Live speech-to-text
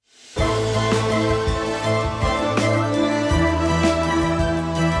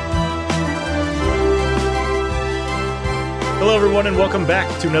everyone, and welcome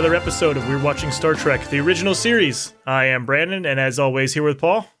back to another episode of We're Watching Star Trek, the original series. I am Brandon, and as always, here with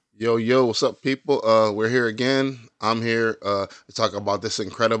Paul. Yo, what's up, people? We're here again. I'm here to talk about this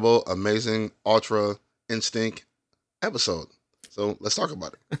incredible, amazing, Ultra Instinct episode. So let's talk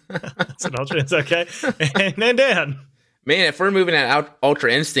about it. It's an Ultra Instinct, okay? And then Dan. Man, if we're moving at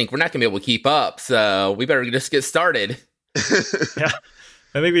Ultra Instinct, we're not going to be able to keep up, so we better just get started. Yeah.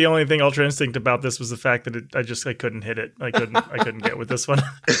 I think the only thing Ultra Instinct about this was the fact that I couldn't hit it. I couldn't get with this one.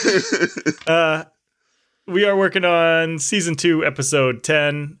 We are working on season 2, episode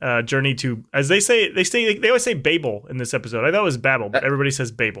 10, Journey to, as they always say Babel in this episode. I thought it was Babel, but everybody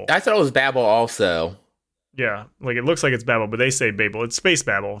says Babel. I thought it was Babel also. Yeah, like it looks like it's Babel, but they say Babel. It's Space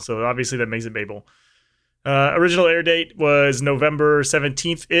Babel, so obviously that makes it Babel. Original air date was November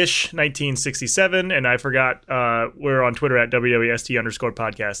 17th-ish, 1967, and I forgot we're on Twitter at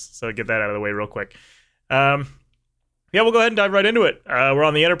WWST_podcast, so get that out of the way real quick. Yeah, we'll go ahead and dive right into it. We're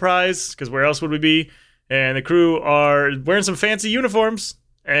on the Enterprise, because where else would we be? And the crew are wearing some fancy uniforms,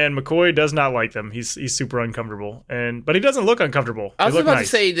 and McCoy does not like them. He's super uncomfortable, but he doesn't look uncomfortable. I was about to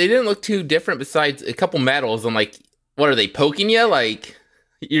say, they didn't look too different besides a couple medals. I'm like, what, are they poking you? Like...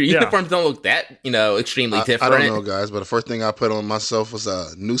 Your uniforms don't look that, extremely different. I don't know, guys, but the first thing I put on myself was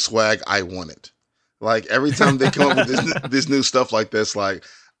new swag I wanted. Like, every time they come up with this new stuff like this, like,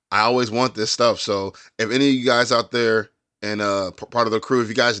 I always want this stuff. So, if any of you guys out there and part of the crew, if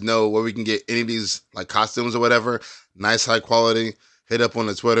you guys know where we can get any of these, like, costumes or whatever, nice, high quality, hit up on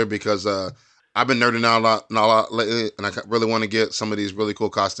the Twitter, because I've been nerding out a lot lately, and I really want to get some of these really cool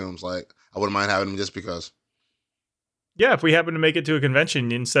costumes. Like, I wouldn't mind having them just because. Yeah, if we happen to make it to a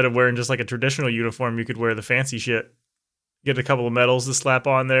convention, instead of wearing just like a traditional uniform, you could wear the fancy shit. Get a couple of medals to slap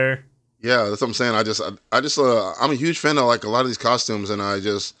on there. Yeah, that's what I'm saying. I'm a huge fan of like a lot of these costumes, and I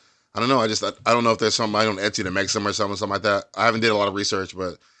don't know. I don't know if there's something I on Etsy to make some or something like that. I haven't did a lot of research,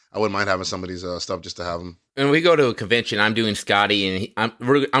 but I wouldn't mind having some of these stuff just to have them. When we go to a convention, I'm doing Scotty, and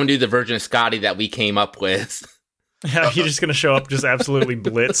I'm gonna do the version of Scotty that we came up with. Yeah, you're just gonna show up just absolutely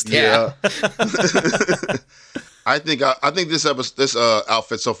blitzed. Yeah. I think this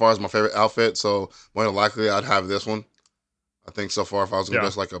outfit so far is my favorite outfit, so more than likely I'd have this one. I think so far, if I was going to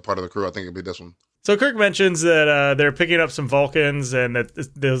dress like a part of the crew, I think it'd be this one. So Kirk mentions that they're picking up some Vulcans, and that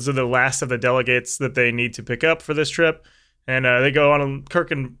those are the last of the delegates that they need to pick up for this trip. And they go on.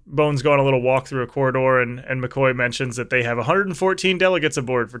 Kirk and Bones go on a little walk through a corridor, and McCoy mentions that they have 114 delegates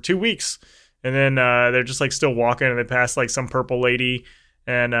aboard for 2 weeks. And then they're just like still walking, and they pass like some purple lady,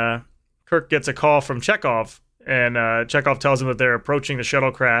 and Kirk gets a call from Chekhov. And Chekhov tells him that they're approaching the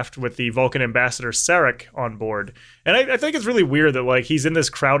shuttlecraft with the Vulcan ambassador Sarek on board. And I think it's really weird that like he's in this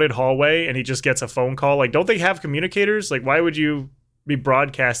crowded hallway and he just gets a phone call. Like, don't they have communicators? Like, why would you be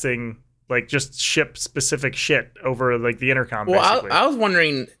broadcasting like just ship specific shit over like the intercom? Well, I was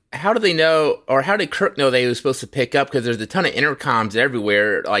wondering, how do they know, or how did Kirk know they were supposed to pick up? Because there's a ton of intercoms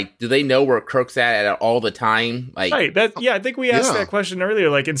everywhere. Like, do they know where Kirk's at all the time? Like, right. I think we asked that question earlier,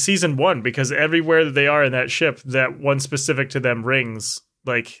 like in season 1, because everywhere that they are in that ship, that one specific to them rings.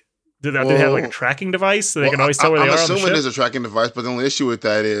 Like, do they have like a tracking device so they can always tell where they are on the ship? I'm assuming there's a tracking device, but the only issue with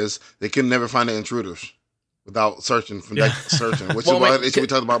that is they can never find the intruders without searching, which is one issue we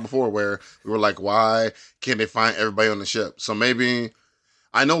talked about before, where we were like, why can't they find everybody on the ship? So maybe.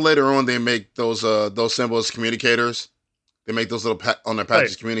 I know later on they make those symbols communicators. They make those little on their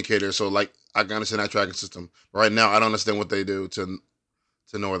patches communicators. So like I can understand that tracking system. But right now I don't understand what they do to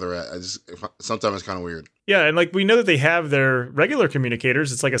know where they're at. Sometimes it's kind of weird. Yeah, and like we know that they have their regular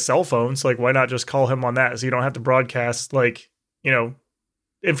communicators. It's like a cell phone. So like why not just call him on that so you don't have to broadcast like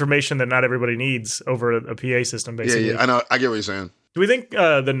information that not everybody needs over a PA system basically. Yeah, I know. I get what you're saying. Do we think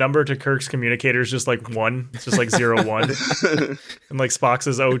the number to Kirk's communicator is just like 1? It's just like 01. And like Spock's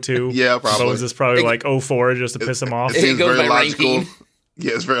is 02. Yeah, probably. Bones is probably like 04 just to piss him off. It seems very logical. Ranking.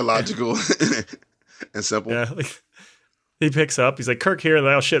 Yeah, it's very logical and simple. Yeah, like, he picks up. He's like, Kirk here.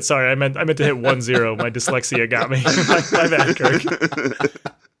 Like, oh shit, sorry, I meant to hit 10. My dyslexia got me. my bad,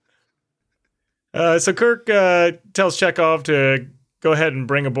 Kirk. So Kirk tells Chekhov to go ahead and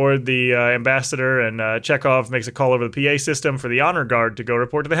bring aboard the ambassador, and Chekhov makes a call over the PA system for the honor guard to go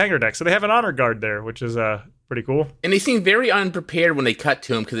report to the hangar deck. So they have an honor guard there, which is pretty cool. And they seem very unprepared when they cut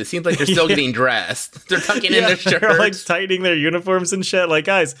to him, because it seems like they're still getting dressed. They're tucking in their shirts. They're like tightening their uniforms and shit. Like,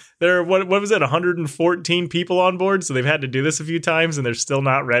 guys, there are, what was it, 114 people on board, so they've had to do this a few times, and they're still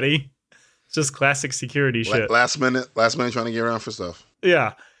not ready. It's just classic security shit. Last minute trying to get around for stuff.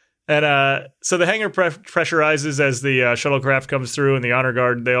 Yeah. And so the hangar pressurizes as the shuttlecraft comes through, and the honor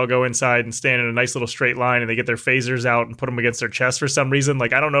guard, they all go inside and stand in a nice little straight line, and they get their phasers out and put them against their chest for some reason.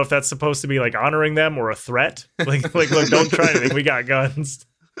 Like, I don't know if that's supposed to be like honoring them or a threat. Like look, don't try anything. We got guns.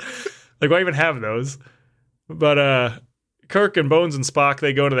 Like, why even have those? But Kirk and Bones and Spock,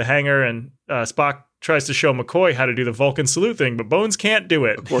 they go to the hangar, and Spock tries to show McCoy how to do the Vulcan salute thing, but Bones can't do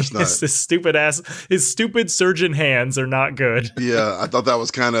it. Of course not. His stupid surgeon hands are not good. Yeah, I thought that was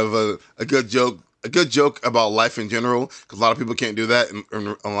kind of a good joke. A good joke about life in general, because a lot of people can't do that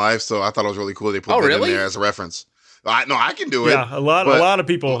in life. So I thought it was really cool they put that in there as a reference. I can do it. Yeah, a lot of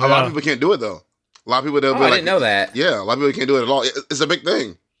people. A lot of people can't do it though. A lot of people they'll be I like, didn't know that. Yeah, a lot of people can't do it at all. It's a big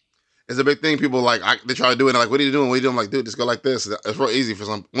thing. It's a big thing. People like they try to do it. And they're like, what are you doing? What are you doing? I'm like, dude, just go like this. It's real easy for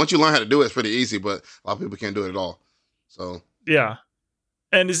some. Once you learn how to do it, it's pretty easy. But a lot of people can't do it at all. So yeah.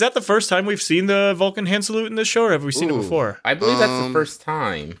 And is that the first time we've seen the Vulcan hand salute in this show, or have we seen it before? I believe that's the first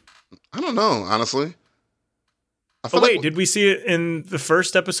time. I don't know, honestly. Did we see it in the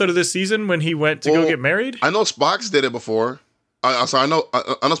first episode of this season when he went to go get married? I know Spock's did it before. I know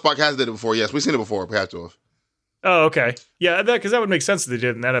Spock has did it before. Yes, we've seen it before. We have to have. Oh, okay. Yeah, because that would make sense that they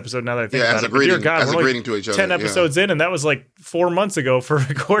did in that episode now that I think about it. As a greeting to each other. 10 episodes in, and that was like 4 months ago for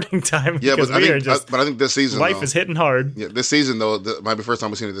recording time. Yeah, but I think this season, life is hitting hard. Yeah, this season, though, might be the first time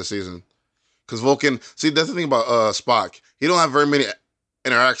we've seen it this season. Because Vulcan, see, that's the thing about Spock. He don't have very many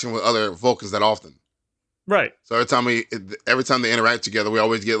interaction with other Vulcans that often. Right. So every time they interact together, we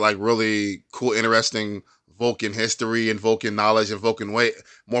always get like really cool, interesting Vulcan history and Vulcan knowledge and a lot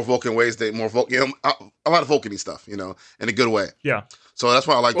of Vulcan-y stuff, in a good way. Yeah. So that's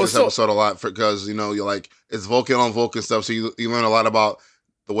why I like this episode a lot because, you're like, it's Vulcan on Vulcan stuff. So you learn a lot about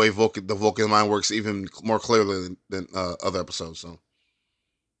the way the Vulcan mind works even more clearly than other episodes. So.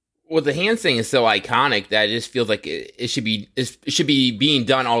 Well, the hand thing is so iconic that it just feels like it should be being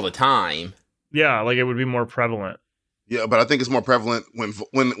done all the time. Yeah, like it would be more prevalent. Yeah, but I think it's more prevalent when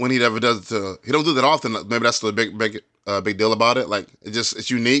he ever does it. He don't do that often. Maybe that's the big deal about it. Like it's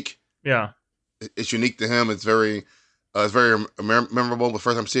unique. Yeah, it's unique to him. It's very memorable. The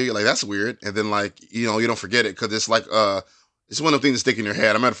first time you see it, like that's weird, and then like you don't forget it because it's like it's one of the things that stick in your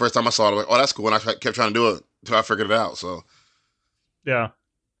head. I remember the first time I saw it, I was like, oh, that's cool, and I kept trying to do it until I figured it out. So yeah.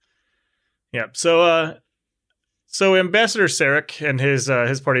 So Ambassador Sarek and his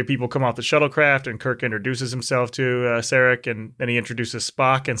party of people come off the shuttlecraft, and Kirk introduces himself to Sarek, and then he introduces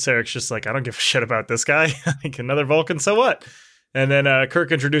Spock, and Sarek's just like, I don't give a shit about this guy. Like another Vulcan, so what? And then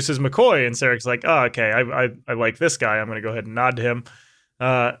Kirk introduces McCoy, and Sarek's like, oh, okay, I like this guy. I'm going to go ahead and nod to him.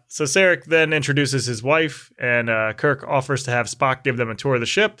 So Sarek then introduces his wife, and Kirk offers to have Spock give them a tour of the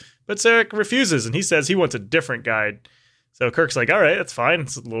ship, but Sarek refuses, and he says he wants a different guide. So Kirk's like, all right, that's fine.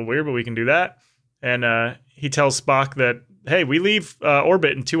 It's a little weird, but we can do that. And he tells Spock that, hey, we leave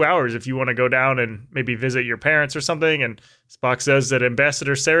orbit in 2 hours if you want to go down and maybe visit your parents or something. And Spock says that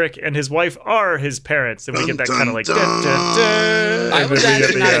Ambassador Sarek and his wife are his parents. And we get that kind of like... I was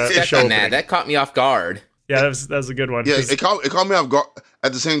actually not expecting that. That caught me off guard. Yeah, that was a good one. Yeah, it caught me off guard.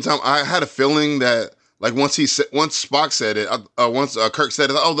 At the same time, I had a feeling that like once Spock said it, once Kirk said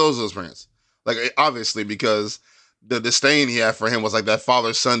it, oh, those are his parents. Like obviously because... the disdain he had for him was like that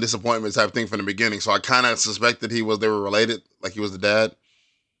father-son disappointment type thing from the beginning. So I kind of suspected they were related, like he was the dad.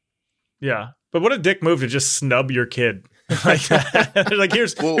 Yeah. But what a dick move to just snub your kid. Like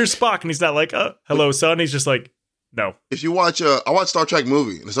here's Spock, and he's not like, oh, hello, son. He's just like, no. If you watch, I watched Star Trek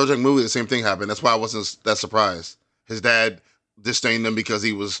movie. In the Star Trek movie, the same thing happened. That's why I wasn't that surprised. His dad disdained him because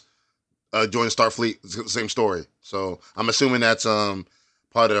he was joining Starfleet. It's the same story. So I'm assuming that's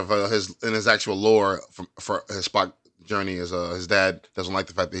part of his actual lore for his Spock journey is his dad doesn't like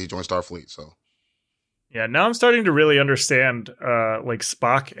the fact that he joined Starfleet. So yeah, now I'm starting to really understand like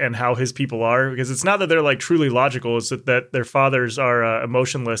Spock and how his people are, because it's not that they're like truly logical, it's that their fathers are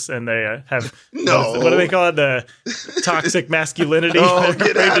emotionless and they have what do they call it, the toxic masculinity. They're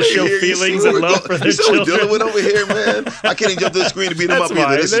afraid to show feelings and love for their children. What we're dealing with over here, man. I can't even jump to the screen to beat them up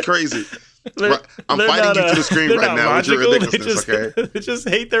either. This is crazy. I'm fighting you to the screen right now with your ridiculousness, okay? They just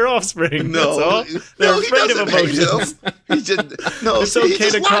hate their offspring. No, that's all. They're afraid of emotions. It's okay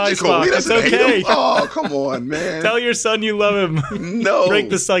to cry, Spock. It's okay. Oh, come on, man. Tell your son you love him. No.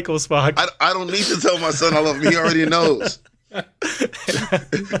 Break the cycle, Spock. I don't need to tell my son I love him. He already knows.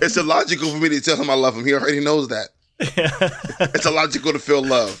 It's illogical for me to tell him I love him. He already knows that. It's illogical to feel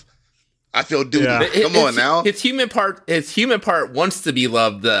love. I feel duty. Yeah. Come on now. His human part wants to be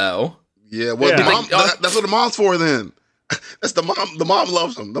loved, though. Yeah, well, the mom, that's what the mom's for then. That's the mom. The mom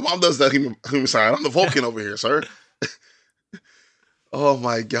loves him. The mom does that human side. I'm the Vulcan over here, sir. Oh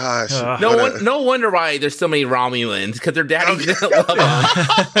my gosh! No wonder why there's so many Romulans, because their daddies didn't love them.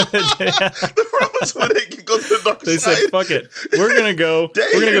 The Romulans, when they can go to the dark They side. said, "Fuck it, we're gonna go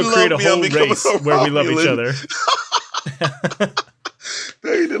create a whole race where we love each other."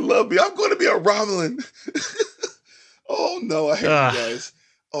 They didn't love me. I'm going to be a Romulan. Oh no, I hate you guys.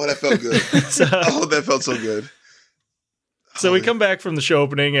 Oh, that felt good. That felt so good. So we come back from the show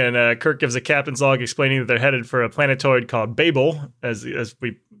opening, and Kirk gives a captain's log explaining that they're headed for a planetoid called Babel. As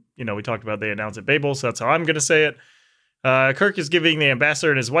we talked about, they announced it Babel, so that's how I'm going to say it. Kirk is giving the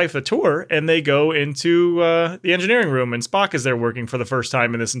ambassador and his wife a tour, and they go into the engineering room, and Spock is there working for the first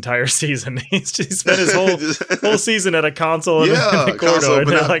time in this entire season. He spent his whole season at a console in the corridor,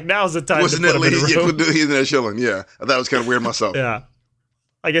 and they're like, now's the time to put him in a room. He's in there chilling, yeah. I thought it was kind of weird myself. Yeah.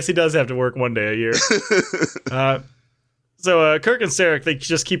 I guess he does have to work one day a year. So Kirk and Sarek, they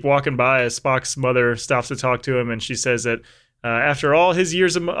just keep walking by as Spock's mother stops to talk to him, and she says that after all his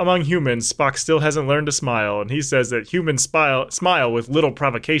years among humans, Spock still hasn't learned to smile, and he says that humans smile with little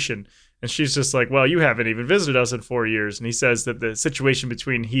provocation. And she's just like, well, you haven't even visited us in 4 years. And he says that the situation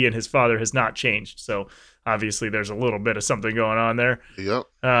between he and his father has not changed. So obviously there's a little bit of something going on there. Yep.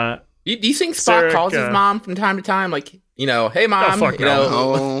 Do you think Spock calls his mom from time to time? Like, hey, Mom,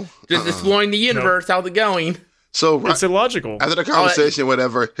 just exploring the universe, how's it going? So it's illogical. After the conversation,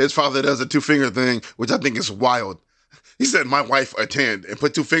 whatever, his father does a 2-finger thing, which I think is wild. He said, "My wife attend," and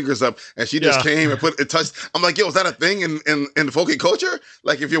put 2 fingers up, and she just came and touched. I'm like, yo, is that a thing in the Vulcan culture?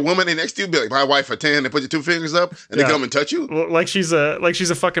 Like, if your woman ain't next to you, be like, "My wife attend," and put your 2 fingers up, and they come and touch you. Well, like she's a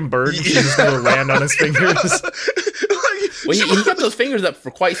fucking bird. She's just gonna land on his fingers. Well, he kept those fingers up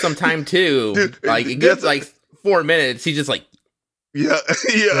for quite some time too. Dude, like a good 4 minutes. He just like. Yeah.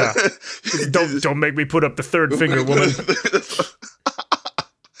 Don't make me put up the 3rd finger, woman.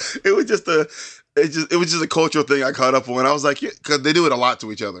 It was just a cultural thing I caught up on. I was like, because they do it a lot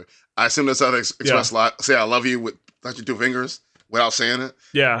to each other. I assume that's how they express say "I love you" with touching 2 fingers without saying it.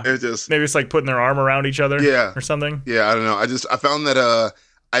 Yeah, maybe it's like putting their arm around each other. Or something. Yeah, I don't know. I found that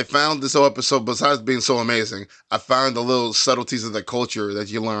I found this whole episode, besides being so amazing, I found the little subtleties of the culture that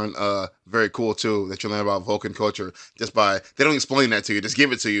you learn very cool too, that you learn about Vulcan culture just by, they don't explain that to you, just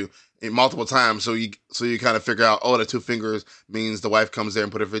give it to you multiple times, so you kind of figure out, the 2 fingers means the wife comes there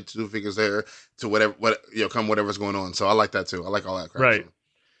and put her 2 fingers there to whatever's going on. So I like that too. I like all that crap. Right.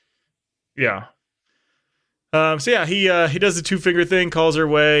 Yeah. He does the 2-finger thing, calls her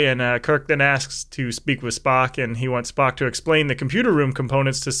way, and Kirk then asks to speak with Spock, and he wants Spock to explain the computer room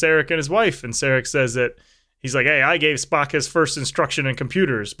components to Sarek and his wife. And Sarek says that he's like, hey, I gave Spock his first instruction in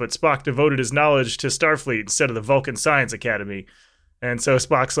computers, but Spock devoted his knowledge to Starfleet instead of the Vulcan Science Academy. And so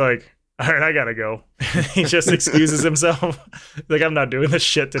Spock's like, all right, I gotta go. He just excuses himself. Like, I'm not doing this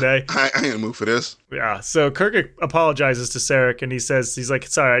shit today. I ain't gonna move for this. Yeah. So Kirk apologizes to Sarek, and he's like,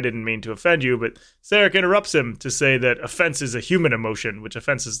 sorry, I didn't mean to offend you. But Sarek interrupts him to say that offense is a human emotion, which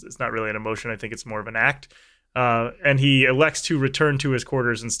offense is not really an emotion. I think it's more of an act. And he elects to return to his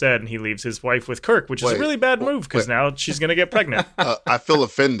quarters instead, and he leaves his wife with Kirk, which is a really bad move because now she's gonna get pregnant. I feel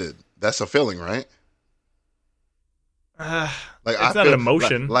offended. That's a feeling, right? It's not an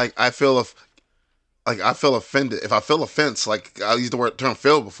emotion. I feel offended. If I feel offense, I used the term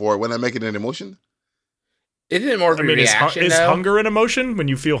 "feel" before. Wouldn't that make it an emotion? Isn't it more of a reaction? Is hunger an emotion when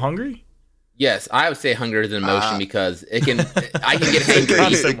you feel hungry? Yes, I would say hunger is an emotion because I can get hangry.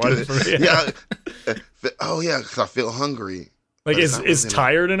 Yeah, because I feel hungry. Like, is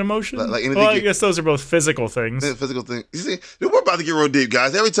tired an emotion? I guess those are both physical things. Physical things. You see, we're about to get real deep,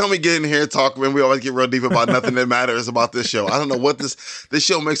 guys. Every time we get in here and talk, we always get real deep about nothing that matters about this show. I don't know what this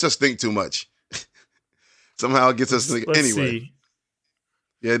show makes us think too much. Somehow it gets us to think. Anyway. See.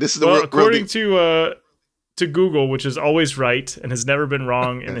 Yeah, this is according to Google, which is always right and has never been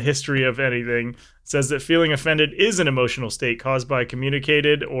wrong in the history of anything, says that feeling offended is an emotional state caused by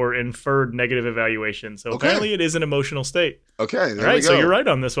communicated or inferred negative evaluation. So apparently it is an emotional state. Okay, all right, so you're right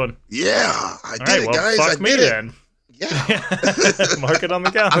on this one. Yeah, I did it, guys. Fuck me then. Yeah. Mark it on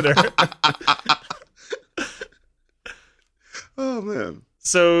the calendar. Oh, man.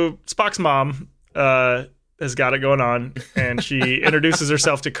 So Spock's mom has got it going on, and she introduces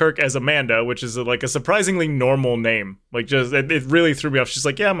herself to Kirk as Amanda, which is a surprisingly normal name. It really threw me off. She's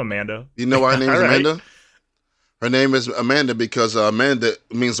like, yeah, I'm Amanda. You know why her name is right. Amanda? Her name is Amanda because Amanda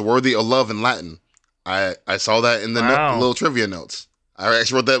means worthy of love in Latin. I saw that in the little trivia notes. I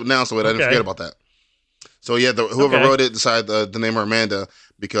actually wrote that down so I didn't forget about that. So yeah, whoever wrote it decided to name her Amanda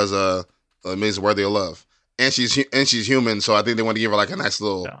because it means worthy of love, and she's human. So I think they want to give her a nice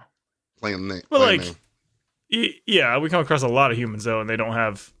little plain name. Well, name. Yeah, we come across a lot of humans though, and they don't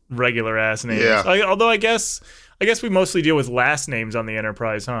have regular ass names. Yeah. Although I guess we mostly deal with last names on the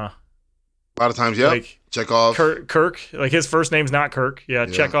Enterprise, huh? A lot of times, yeah. Like Chekhov. Kirk, like his first name's not Kirk. Yeah,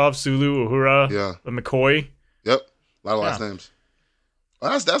 Chekhov, Sulu, Uhura, McCoy. Yep, a lot of last names.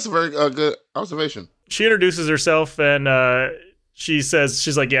 Well, that's a very good observation. She introduces herself and she says,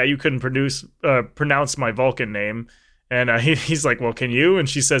 she's like, yeah, you couldn't pronounce my Vulcan name. And he's like, well, can you? And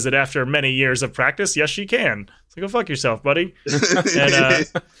she says that after many years of practice, yes, she can. It's like, go fuck yourself, buddy. And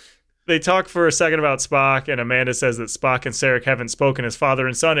they talk for a second about Spock, and Amanda says that Spock and Sarek haven't spoken as father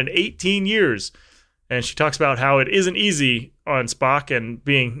and son in 18 years. And she talks about how it isn't easy on Spock, and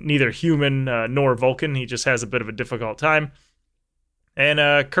being neither human nor Vulcan, he just has a bit of a difficult time.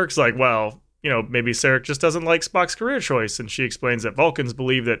 And Kirk's like, well, maybe Sarek just doesn't like Spock's career choice. And she explains that Vulcans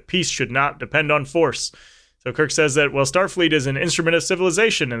believe that peace should not depend on force. So Kirk says that, well, Starfleet is an instrument of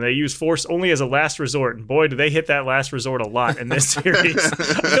civilization, and they use force only as a last resort. And boy, do they hit that last resort a lot in this series.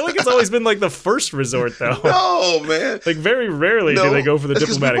 I feel like it's always been like the first resort, though. No, man. Like very rarely do they go for the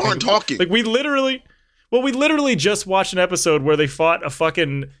diplomatic. People aren't talking. Like we literally just watched an episode where they fought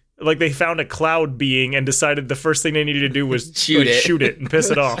they found a cloud being and decided the first thing they needed to do was shoot it and piss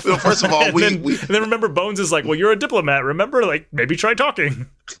it off. Well, first of all, and then remember Bones is like, well, you're a diplomat. Remember, like maybe try talking.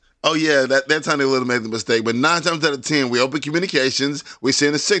 Oh, yeah, that time they would have made the mistake. But 9 times out of 10, we open communications, we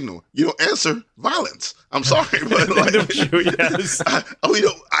send a signal. You don't answer, violence. I'm sorry, but yes.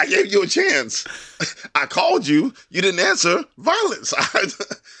 I gave you a chance. I called you. You didn't answer, violence.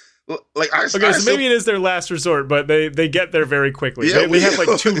 So maybe it is their last resort, but they get there very quickly. Yeah, they have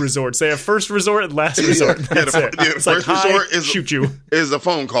like 2 resorts. They have first resort and last resort. That's it. The it's first resort is shoot you. Is a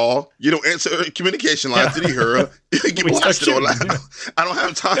phone call. You don't answer communication lines to the Uhura. You get blasted all that. I don't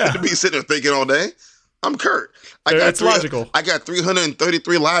have time to be sitting there thinking all day. I'm Kurt. It's logical. I got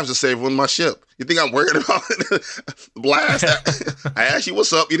 333 lives to save on my ship. You think I'm worried about blast? I asked you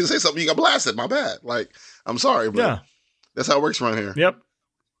what's up. You didn't say something. You got blasted. My bad. Like, I'm sorry, but that's how it works around here. Yep.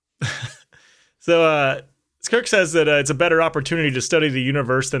 So Kirk says that it's a better opportunity to study the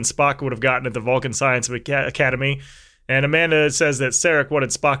universe than Spock would have gotten at the Vulcan Science Academy. And Amanda says that Sarek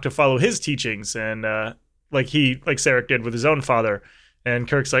wanted Spock to follow his teachings, and like Sarek did with his own father. And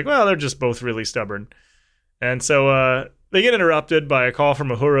Kirk's like, well, they're just both really stubborn. And so they get interrupted by a call from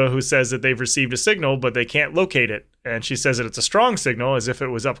Uhura, who says that they've received a signal, but they can't locate it. And she says that it's a strong signal, as if it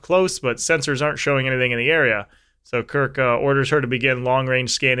was up close, but sensors aren't showing anything in the area. So Kirk orders her to begin long-range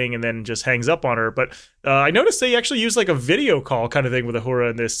scanning and then just hangs up on her. But I noticed they actually use like a video call kind of thing with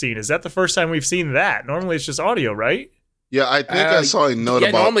Uhura in this scene. Is that the first time we've seen that? Normally it's just audio, right? Yeah, I think I saw a note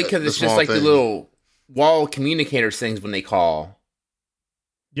about normally because it's just like the little wall communicators things when they call.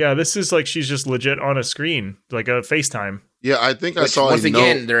 Yeah, this is like she's just legit on a screen, like a FaceTime. Yeah, I think I saw a note. Once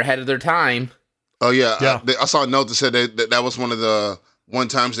again, they're ahead of their time. Oh, yeah. I saw a note that said that was one of the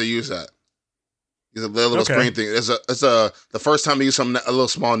times they used that. It's a little screen thing. It's the first time they used a little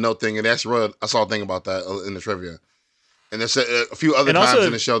small note thing, and I saw a thing about that in the trivia. And there's a few other times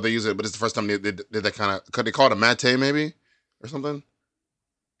in the show they use it, but it's the first time they did that kind of. Could they call it a mate maybe or something?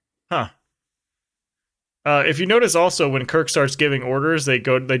 Huh. If you notice, also when Kirk starts giving orders, they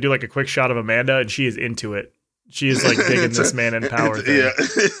do like a quick shot of Amanda, and she is into it. She is like digging this man in power thing. Yeah.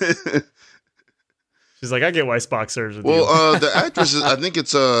 She's like, I get why Spock serves with you. Well, the actress is, I think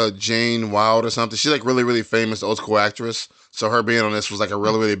it's Jane Wilde or something. She's like really, really famous old school actress. So her being on this was like a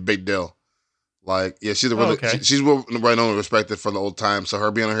really, really big deal. Like, yeah, she's she's well known and respected for the old time. So her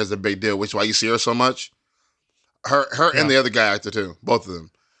being on here is a big deal, which is why you see her so much. Her and the other guy actor too, both of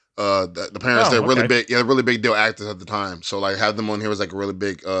them. The parents, they're really big. Yeah, they're really big deal actors at the time. So like, have them on here was like a really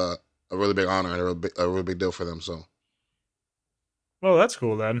big honor and a really big deal for them. So. Well, that's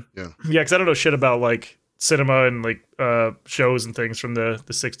cool then. Yeah, because I don't know shit about like cinema and like shows and things from the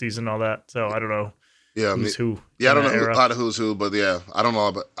 60s and all that. So I don't know. Yeah, who's who? Yeah, I don't know a lot of who's who, but yeah, I don't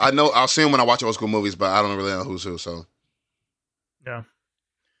know. But I know I'll see them when I watch old school movies, but I don't really know who's who. So yeah.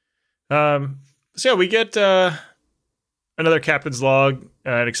 So yeah, we get another captain's log.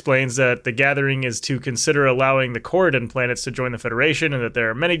 It explains that the gathering is to consider allowing the Corridon planets to join the Federation, and that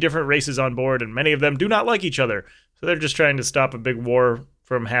there are many different races on board, and many of them do not like each other. So they're just trying to stop a big war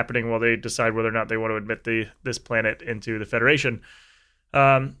from happening while they decide whether or not they want to admit this planet into the Federation.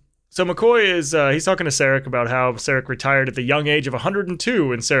 So McCoy is he's talking to Sarek about how Sarek retired at the young age of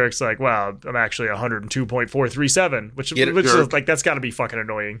 102, and Sarek's like, "Wow, I'm actually 102.437," which is like that's got to be fucking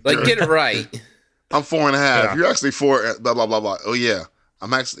annoying. Like, get it right. I'm 4.5. Yeah. You're actually 4. Blah blah blah blah. Oh yeah,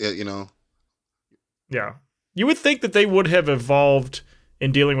 I'm actually Yeah, you would think that they would have evolved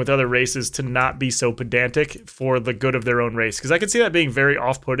in dealing with other races to not be so pedantic for the good of their own race. Because I could see that being very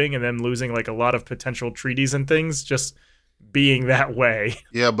off-putting and them losing like a lot of potential treaties and things just being that way.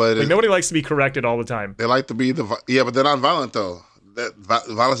 Yeah, but like nobody likes to be corrected all the time. They like to be but they're not violent though. That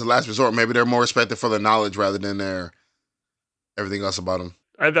violence is the last resort. Maybe they're more respected for their knowledge rather than their everything else about them.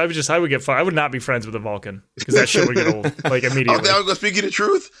 I would get I would not be friends with a Vulcan because that shit would get old like immediately. I was gonna speak you the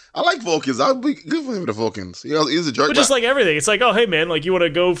truth. I like Vulcans. I'll be good for him with the Vulcans. You know, he's a jerk. But just like everything, it's like, oh hey man, like you want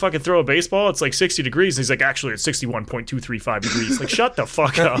to go fucking throw a baseball? It's like 60 degrees. And he's like, actually it's 61.235 degrees. Like shut the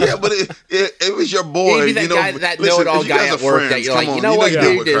fuck up. Yeah, but it was your boy. Maybe that guy, that know-it-all guy at work that you're like, you know what,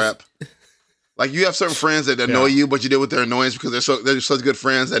 dude, crap. Like you have certain friends that annoy you, but you deal with their annoyance because they're such good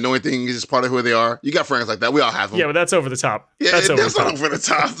friends that no thing is just part of who they are. You got friends like that. We all have them. Yeah, but that's over the top. Yeah, that's not over the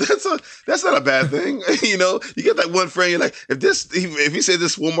top. That's not a bad thing. You know, you get that one friend. You're like, if he says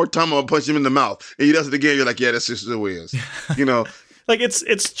this one more time, I'm gonna punch him in the mouth. And he does it again. You're like, yeah, that's just who he is. You know. Like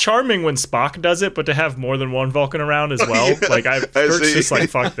it's charming when Spock does it, but to have more than one Vulcan around as well, like Kirk's just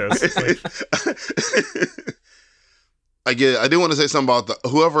like fuck this. Like, I did want to say something about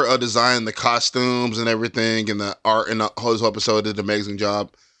whoever designed the costumes and everything and the art in the whole episode did an amazing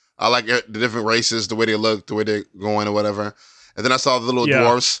job. I like the different races, the way they look, the way they're going or whatever. And then I saw the little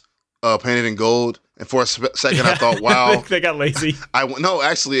dwarfs painted in gold. And for a second, I thought, wow. They got lazy. I wonder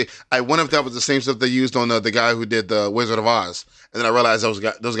if that was the same stuff they used on the guy who did the Wizard of Oz. And then I realized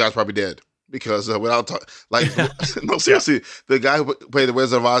those guys probably dead. Because without no, seriously, the guy who played the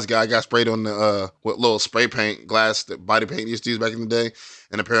Wizard of Oz guy got sprayed on the with little spray paint glass, that body paint used to use back in the day,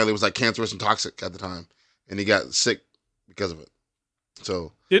 and apparently it was like cancerous and toxic at the time, and he got sick because of it.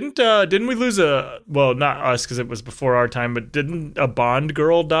 So didn't we lose not us because it was before our time, but didn't a Bond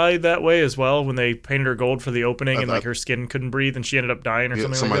girl die that way as well when they painted her gold for the opening and like her skin couldn't breathe and she ended up dying or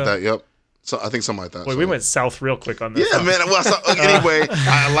something like that? Yep. So I think something like that. Wait, we went south real quick on this. Yeah, man. Well, anyway,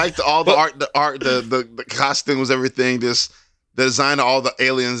 I liked all the art, the costumes, everything. The design of all the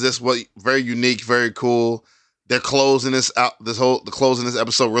aliens. This was very unique, very cool. Their clothes in the clothes in this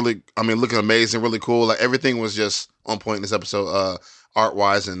episode really, looking amazing, really cool. Like everything was just on point in this episode, art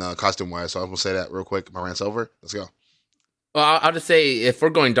wise and costume wise. So I'm gonna say that real quick. My rant's over. Let's go. Well, I'll just say, if we're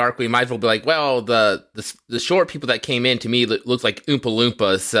going dark, we might as well be like, well, the short people that came in, to me, looks like Oompa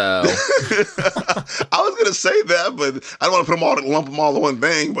Loompas, so... I was going to say that, but I don't want to lump them all in one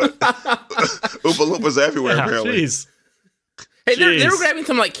thing, but Oompa Loompas everywhere, apparently. Jeez. Hey, they were grabbing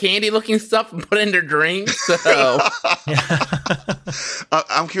some, like, candy-looking stuff and putting in their drinks, so...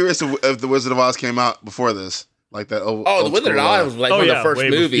 I'm curious if The Wizard of Oz came out before this, like that old The Wizard of Oz was, like, one of the first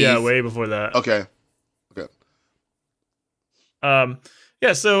movies. Way before that. Okay. So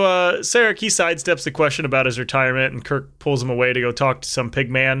Sarek, he sidesteps the question about his retirement, and Kirk pulls him away to go talk to some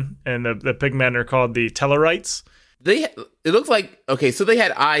pigman, and the pigmen are called the Tellarites. It looks like, okay, so they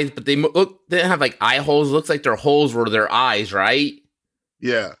had eyes, but they didn't have like eye holes. It looks like their holes were their eyes, right?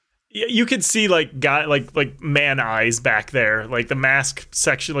 Yeah. You could see like man eyes back there, like the mask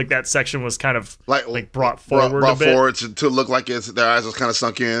section, like that section was kind of like brought forward a bit. Forward to look like their eyes was kind of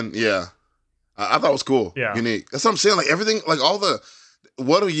sunk in. Yeah. I thought it was cool. Yeah. Unique. That's what I'm saying. Like everything, like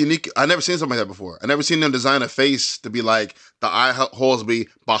what a unique. I never seen something like that before. I never seen them design a face to be like the eye holes be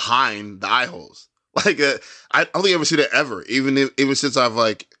behind the eye holes. Like I don't think I ever see that ever. Even since I've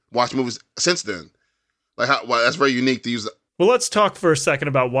like watched movies since then. Like that's very unique to use. Well, let's talk for a second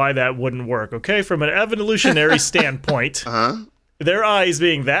about why that wouldn't work. Okay, from an evolutionary standpoint. Their eyes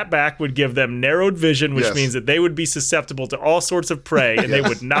being that back would give them narrowed vision, which means that they would be susceptible to all sorts of prey, and they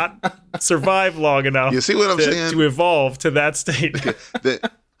would not survive long enough you see what I'm saying? To evolve to that state.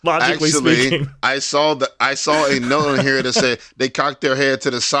 Logically speaking. I saw a note on here that said they cocked their head to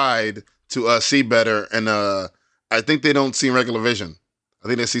the side to see better, and I think they don't see regular vision. I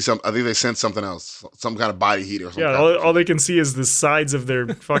think they sense something else, some kind of body heat or something. Yeah, all they can see is the sides of their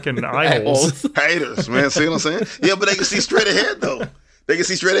fucking eye holes. Haters, man. See what I'm saying? Yeah, but they can see straight ahead though. They can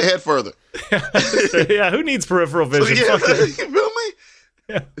see straight ahead further. Yeah, who needs peripheral vision? So, you feel me?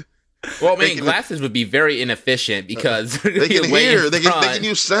 Yeah. Well, man, glasses would be very inefficient because they can hear. They can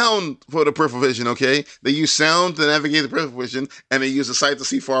use sound for the peripheral vision. Okay, they use sound to navigate the peripheral vision, and they use the sight to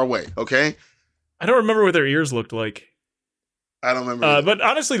see far away. Okay. I don't remember what their ears looked like. I don't remember. But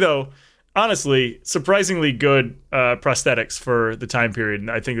honestly, surprisingly good prosthetics for the time period.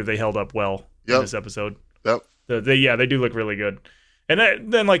 And I think that they held up well in this episode. Yep. They do look really good. And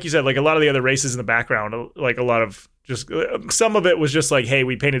then, like you said, like a lot of the other races in the background, like a lot of just some of it was just like, hey,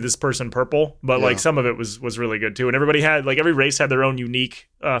 we painted this person purple, but like some of it was really good too. And everybody had like every race had their own unique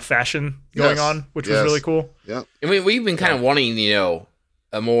fashion going on, which was really cool. Yeah. I mean, we've been kind of wanting,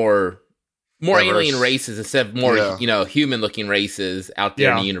 a more more alien races instead of more, human-looking races out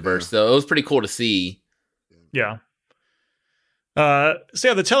there in the universe. So it was pretty cool to see. Yeah. The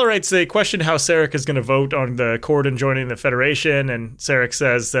Tellarites, they question how Sarek is going to vote on the Corden joining the Federation, and Sarek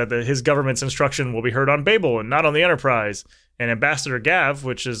says that his government's instruction will be heard on Babel and not on the Enterprise. And Ambassador Gav,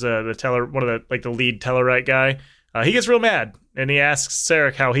 which is one of the lead Tellarite guy, he gets real mad, and he asks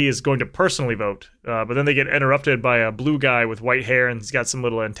Sarek how he is going to personally vote. But then they get interrupted by a blue guy with white hair, and he's got some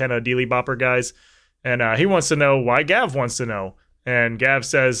little antenna dealy bopper guys, and he wants to know why Gav wants to know. And Gav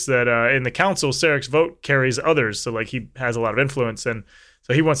says that in the council, Sarek's vote carries others, so he has a lot of influence, and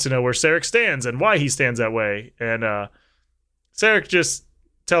so he wants to know where Sarek stands and why he stands that way. And Sarek just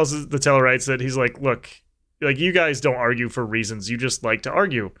tells the Tellarites that he's like, look, you guys don't argue for reasons, you just like to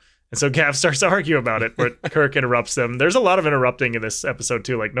argue. And so Gav starts to argue about it, but Kirk interrupts them. There's a lot of interrupting in this episode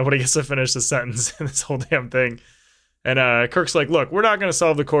too. Nobody gets to finish the sentence in this whole damn thing. And Kirk's like, look, we're not going to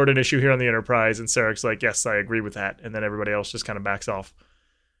solve the Corden issue here on the Enterprise. And Sarek's like, yes, I agree with that. And then everybody else just kind of backs off.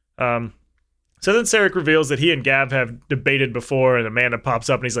 So then Sarek reveals that he and Gav have debated before, and Amanda pops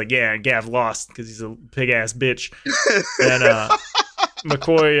up and he's like, yeah, and Gav lost because he's a big-ass bitch. And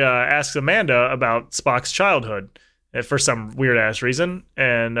McCoy asks Amanda about Spock's childhood for some weird-ass reason.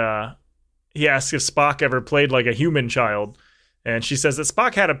 And he asks if Spock ever played like a human child. And she says that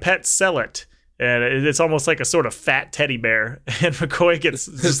Spock had a pet Sellet. And it's almost like a sort of fat teddy bear. And McCoy gets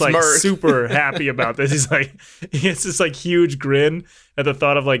just super happy about this. He gets this huge grin at the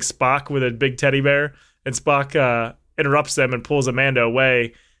thought of Spock with a big teddy bear. And Spock interrupts them and pulls Amanda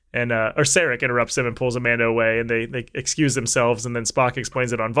away. And or Sarek interrupts them and pulls Amanda away. And they excuse themselves. And then Spock explains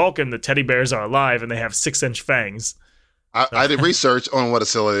that on Vulcan, the teddy bears are alive and they have 6-inch fangs. I did research on what a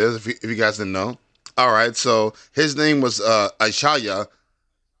Sellet is, if you guys didn't know. All right, so his name was Aishaya.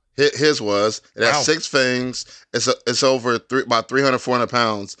 His was. It has 6 fangs. It's over about 300, 400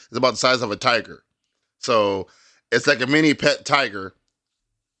 pounds. It's about the size of a tiger. So it's like a mini pet tiger,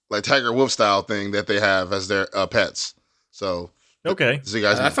 like Tiger Woods style thing that they have as their pets. So okay, so you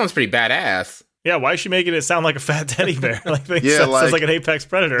guys that sounds pretty badass. Yeah, why is she making it sound like a fat teddy bear? Sounds like an apex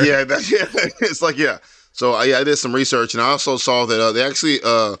predator. Yeah, it's So I did some research, and I also saw that they actually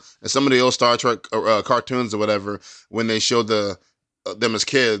in some of the old Star Trek cartoons or whatever, when they showed them as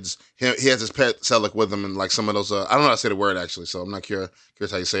kids, he has his pet Selleck with him, and some of those I don't know how to say the word actually, so I'm not curious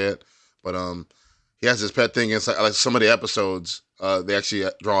how you say it, but he has his pet thing inside. Some of the episodes they actually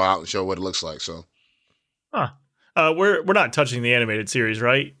draw out and show what it looks like. So, we're not touching the animated series,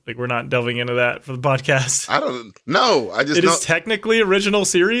 right? We're not delving into that for the podcast. I don't know. It is technically original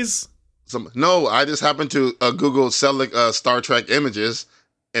series. No, I just happened to Google Selleck Star Trek images,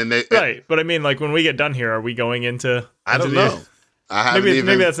 and they right. But I mean, when we get done here, are we going into? I don't know.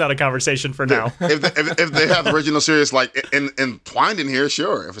 Maybe that's not a conversation for now. If they have original series entwined in here,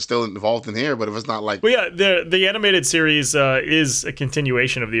 sure. If it's still involved in here, but if it's not well, yeah, the animated series is a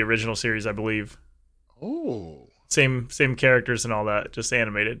continuation of the original series, I believe. Oh, same characters and all that, just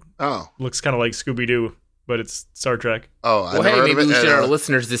animated. Oh, looks kind of like Scooby-Doo, but it's Star Trek. Oh, well, hey, maybe we should our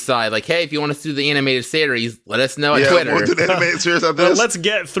listeners decide. Hey, if you want us to do the animated series, let us know on Twitter. We'll do the animated series on this. Well, let's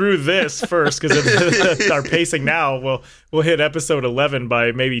get through this first, because our pacing now, we'll hit episode 11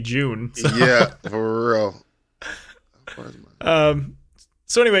 by maybe June. So. Yeah, for real.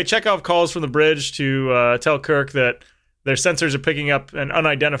 So anyway, Chekhov calls from the bridge to tell Kirk that their sensors are picking up an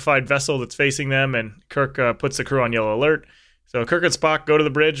unidentified vessel that's facing them, and Kirk puts the crew on yellow alert. So Kirk and Spock go to the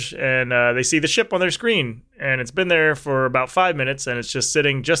bridge, and they see the ship on their screen, and it's been there for about 5 minutes, and it's just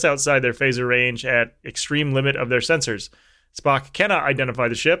sitting just outside their phaser range at extreme limit of their sensors. Spock cannot identify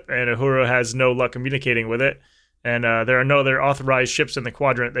the ship, and Uhura has no luck communicating with it, and there are no other authorized ships in the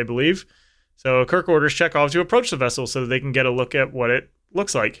quadrant, they believe. So Kirk orders Chekhov to approach the vessel so that they can get a look at what it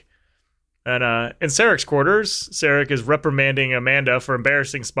looks like. And in Sarek's quarters, Sarek is reprimanding Amanda for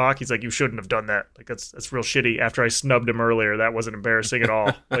embarrassing Spock. He's like, you shouldn't have done that. That's real shitty. After I snubbed him earlier, that wasn't embarrassing at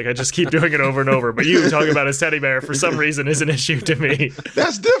all. I just keep doing it over and over. But you talking about his teddy bear for some reason is an issue to me.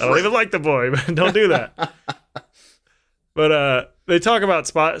 That's different. I don't even like the boy, but don't do that. But they talk about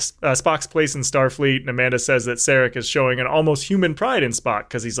Spock's place in Starfleet, and Amanda says that Sarek is showing an almost human pride in Spock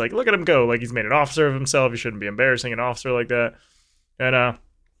because he's like, look at him go. He's made an officer of himself. He shouldn't be embarrassing an officer like that. And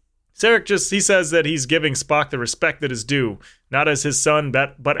Sarek he says that he's giving Spock the respect that is due, not as his son,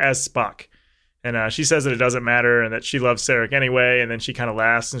 but as Spock. And she says that it doesn't matter and that she loves Sarek anyway. And then she kind of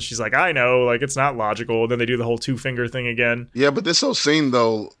laughs and she's like, I know, it's not logical. And then they do the whole 2-finger thing again. Yeah, but this whole scene,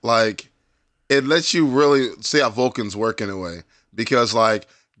 though, it lets you really see how Vulcans work in a way. Because,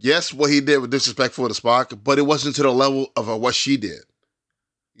 yes, what he did was disrespectful to Spock, but it wasn't to the level of what she did.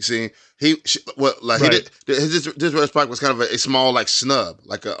 You see, he did his Spock was kind of a small snub,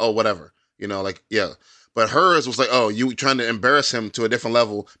 whatever. like, yeah. But hers was like, oh, you trying to embarrass him to a different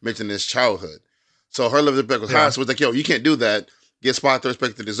level, mentioning his childhood. So her level of respect was high. So it was like, yo, you can't do that. Get Spock the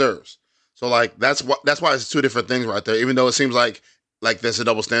respect he deserves. So like that's why it's two different things right there. Even though it seems like there's a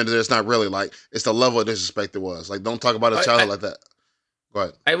double standard, it's not really. Like it's the level of disrespect it was. Like don't talk about a child like that. Go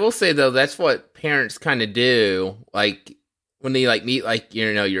ahead. I will say though, that's what parents kind of do. Like when they like meet, like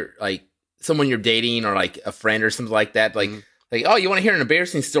you're like someone you're dating or like a friend or something like that. Like like, oh, you want to hear an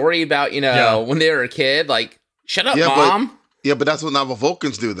embarrassing story about when they were a kid? Like, shut up, mom. But that's what novel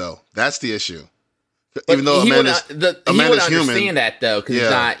Vulcans do though. That's the issue. But even though a man is understand human, that though, because he's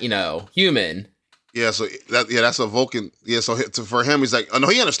not human. Yeah, so that's a Vulcan. Yeah, so for him, he's like, oh no,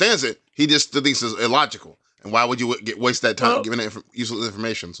 he understands it. He just thinks it's illogical. And why would you waste that time giving it useful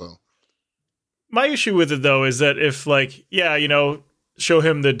information? So my issue with it though is that if show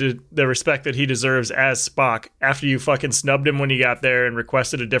him the respect that he deserves as Spock after you fucking snubbed him when he got there and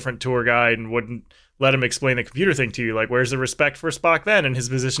requested a different tour guide and wouldn't let him explain the computer thing to you. Like, where's the respect for Spock then and his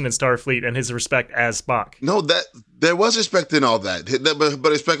position in Starfleet and his respect as Spock? No, that there was respect in all that, but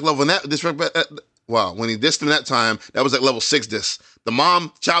respect level in that wow, when he dissed him that time, that was like level 6 diss. The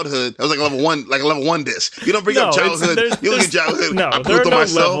mom childhood, that was like level 1 diss. You don't bring up childhood. You don't get childhood. No, there are no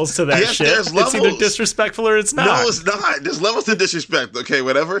levels to that shit. There's levels. It's either disrespectful or it's not. No, it's not. There's levels to disrespect. Okay,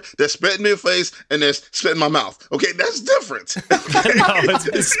 whatever. There's spit in your face and there's spit in my mouth. Okay, that's different. Okay? No,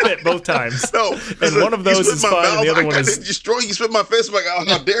 it's spit both times. No, and one of those is fine, and the other one is destroy. You spit in my face. I'm like, oh,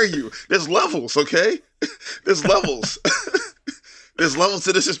 how dare you? There's levels. Okay, there's levels. There's levels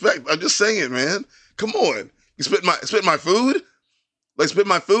to disrespect. I'm just saying, man. Come on, you spit my food, like spit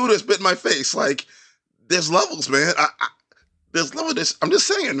my food or spit in my face. Like there's levels, man. There's levels. I'm just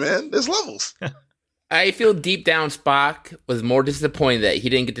saying, man. There's levels. I feel deep down Spock was more disappointed that he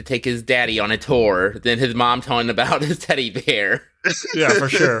didn't get to take his daddy on a tour than his mom telling about his teddy bear. Yeah, for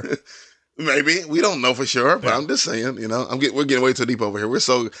sure. Maybe we don't know for sure, but I'm just saying. We're getting way too deep over here. We're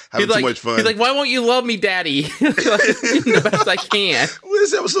so having too much fun. He's like, "Why won't you love me, Daddy?" The best I can.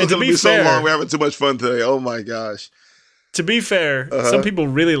 This episode's gonna be so long. We're having too much fun today. Oh my gosh. To be fair, some people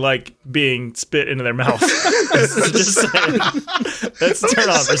really like being spit into their mouth. Just saying. That's a turn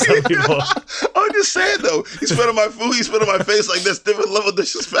on for some people. I'm just saying, though. You spit on my food, you spit on my face. Like, there's different level of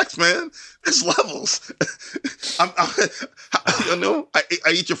disrespect, man. There's levels. I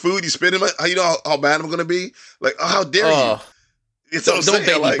eat your food, you spit in my... You know how bad I'm going to be? Like, oh, how dare you? Don't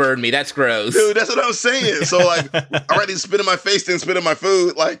baby bird me. That's gross. Dude, that's what I'm saying. So, like, already spit in my face, then spit in my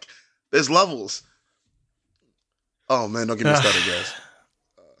food. Like, there's levels. Oh, man, don't get me started, guys.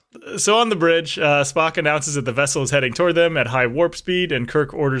 So on the bridge, Spock announces that the vessel is heading toward them at high warp speed, and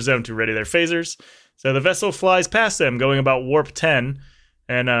Kirk orders them to ready their phasers. So the vessel flies past them, going about warp 10,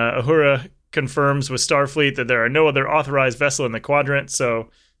 and Uhura confirms with Starfleet that there are no other authorized vessel in the quadrant, so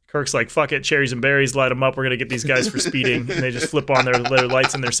Kirk's like, fuck it, cherries and berries, light them up, we're going to get these guys for speeding, and they just flip on their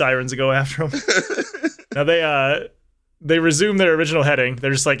lights and their sirens and go after them. Now they resume their original heading.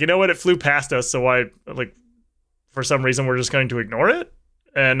 They're just like, you know what, it flew past us, so why, like, for some reason we're just going to ignore it?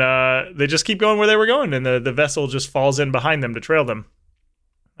 And they just keep going where they were going, and the vessel just falls in behind them to trail them.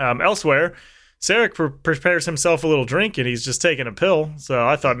 Elsewhere, Sarek prepares himself a little drink, and he's just taking a pill. So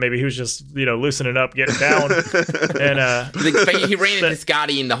I thought maybe he was just, loosening up, getting down. And he ran into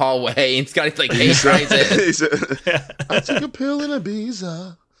Scotty in the hallway, and Scotty's like, "Hey, try it." I took a pill and a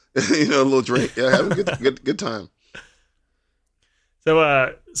Ibiza. A little drink. Yeah, have a good time.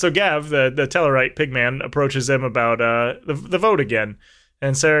 So Gav, the Tellarite pigman, approaches him about the vote again.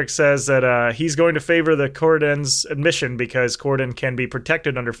 And Sarek says that he's going to favor the Corridan's admission because Corridan can be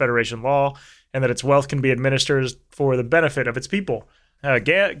protected under Federation law and that its wealth can be administered for the benefit of its people.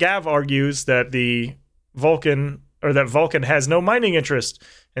 Gav argues that Vulcan has no mining interest,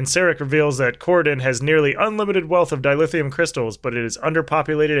 and Sarek reveals that Corridan has nearly unlimited wealth of dilithium crystals, but it is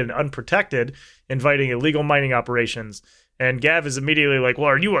underpopulated and unprotected, inviting illegal mining operations. And Gav is immediately like, well,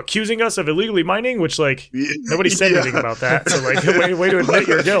 are you accusing us of illegally mining? Which, nobody said anything about that. So, way to admit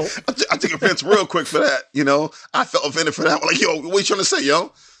your guilt. I take offense real quick for that, I felt offended for that. I'm like, yo, what are you trying to say,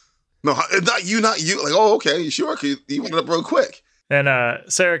 yo? No, not you. Like, oh, okay, sure. You went up real quick. And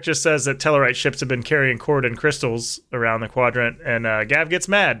Sarek just says that Tellarite ships have been carrying Corridan crystals around the quadrant. And Gav gets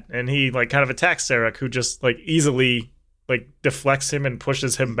mad. And he, kind of attacks Sarek, who just, easily... deflects him and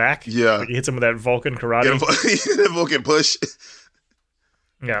pushes him back. Yeah. He hits him with that Vulcan karate. Yeah, Vulcan push.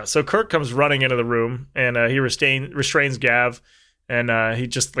 Yeah, so Kirk comes running into the room, and he restrains Gav, and he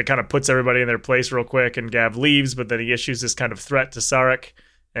just kind of puts everybody in their place real quick, and Gav leaves, but then he issues this kind of threat to Sarek,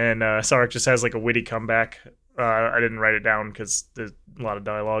 and Sarek just has a witty comeback. I didn't write it down because there's a lot of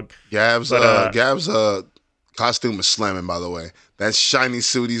dialogue. Gav's costume is slamming, by the way. That shiny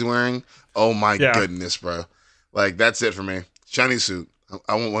suit he's wearing, oh my goodness, bro. Like, that's it for me. Shiny suit.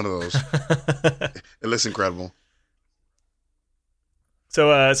 I want one of those. It looks incredible.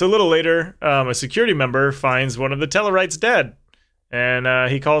 So a little later, a security member finds one of the Tellarites dead. And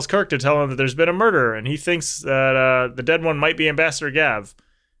he calls Kirk to tell him that there's been a murder, and he thinks that the dead one might be Ambassador Gav.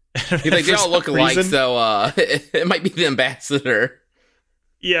 He's like, they all look alike, so it might be the ambassador.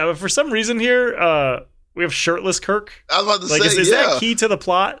 Yeah, but for some reason here, we have shirtless Kirk. I was about to say, is that key to the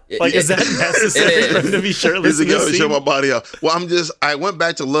plot? Like, is that necessary for him to be shirtless? He's like, show my body off. Well, I went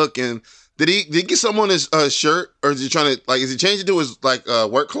back to look, and did he get someone his shirt, or is he trying to, like, is he changing to his, like,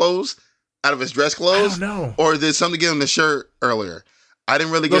 work clothes out of his dress clothes? I don't know. Or did something get him the shirt earlier? I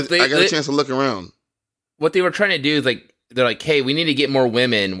didn't really I got a chance to look around. What they were trying to do is, like, they're like, hey, we need to get more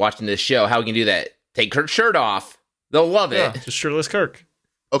women watching this show. How we can do that? Take Kirk's shirt off. They'll love it. Just shirtless Kirk.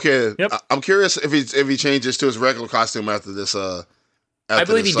 Okay, yep. I'm curious if he changes to his regular costume after this. I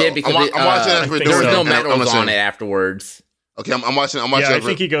believe he did because I'm watching there was no medals on it afterwards. Okay, I'm watching. Yeah, I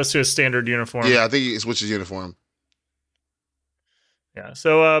think he goes to a standard uniform. Yeah, I think he switches uniform. Yeah,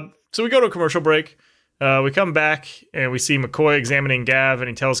 so we go to a commercial break. We come back and we see McCoy examining Gav, and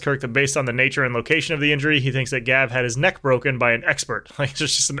he tells Kirk that based on the nature and location of the injury, he thinks that Gav had his neck broken by an expert. Like,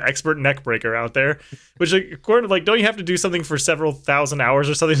 there's just an expert neck breaker out there. Which, like, according to, like, don't you have to do something for several thousand hours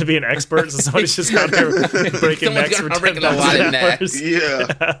or something to be an expert? So somebody's just out there breaking necks for 10,000 hours.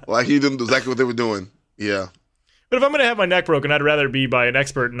 Yeah, like he did exactly what they were doing. Yeah. But if I'm going to have my neck broken, I'd rather be by an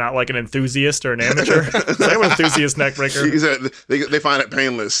expert, not like an enthusiast or an amateur. I'm an enthusiast neck breaker. They find it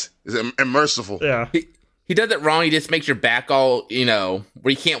painless. It's merciful. Yeah. He does it wrong. He just makes your back all, where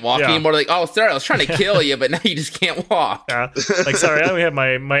you can't walk anymore. Like, oh, sorry, I was trying to kill you, but now you just can't walk. Yeah. Like, sorry, I only have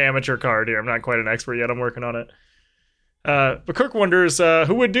my amateur card here. I'm not quite an expert yet. I'm working on it. But Kirk wonders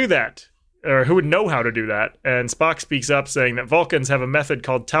who would do that, or who would know how to do that. And Spock speaks up saying that Vulcans have a method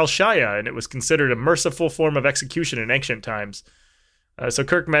called Talshaya, and it was considered a merciful form of execution in ancient times. So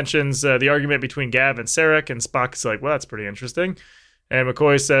Kirk mentions the argument between Gav and Sarek, and Spock's like, well, that's pretty interesting. And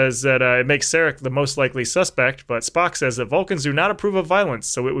McCoy says that it makes Sarek the most likely suspect, but Spock says that Vulcans do not approve of violence,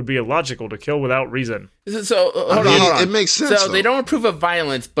 so it would be illogical to kill without reason. So, hold on. It makes sense, So they don't approve of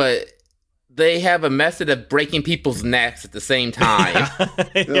violence, but they have a method of breaking people's necks at the same time.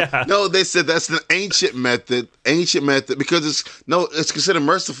 Yeah. No, they said that's an ancient method, because it's considered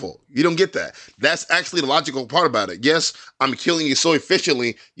merciful. You don't get that. That's actually the logical part about it. Yes, I'm killing you so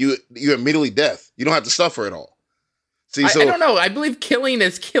efficiently, you immediately death. You don't have to suffer at all. See, I don't know. I believe killing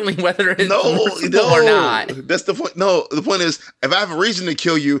is killing, whether it's merciful or not. That's the point. No, the point is, if I have a reason to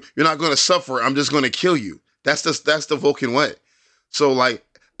kill you, you're not going to suffer. I'm just going to kill you. That's the Vulcan way. So, like,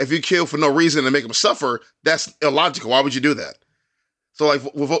 if you kill for no reason and make them suffer, that's illogical. Why would you do that? So, like,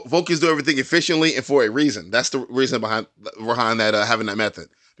 Vulcans do everything efficiently and for a reason. That's the reason behind that having that method.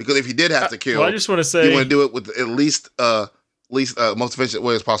 Because if he did have to kill, well, I just want to say, you want to do it with at least most efficient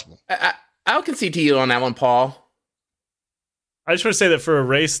way as possible. I'll concede to you on that one, Paul. I just want to say that for a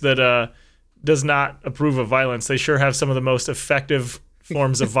race that does not approve of violence, they sure have some of the most effective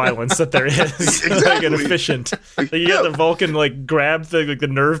forms of violence that there is. Exactly. Like, and efficient. Like, you got the Vulcan, like, grab the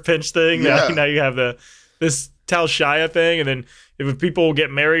nerve pinch thing. Yeah. Now you have this Tal Shia thing, and then if people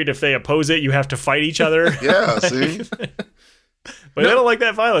get married, if they oppose it, you have to fight each other. Yeah, see? But they don't like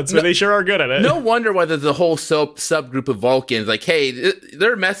that violence, but they sure are good at it. No wonder why there's a whole subgroup of Vulcans. Like, hey,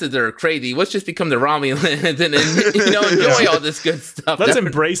 their methods are crazy. Let's just become the Romulans and enjoy all this good stuff. Let's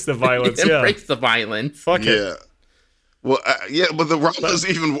embrace the violence. Embrace the violence. Fuck it. Well, but the Romulans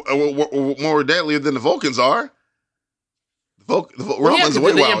even more deadlier than the Vulcans are. Romulans are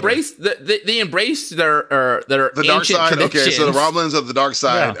way wilder. They embrace their the dark ancient side. traditions. Okay, so the Romulans are the dark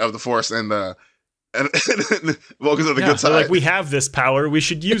side of the Force, and the Vulcans are the good side. Like, we have this power, we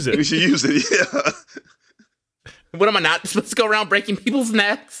should use it. Yeah. What, am I not supposed to go around breaking people's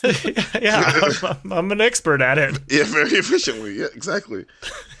necks? Yeah, I'm an expert at it. Yeah, very efficiently. Yeah, exactly.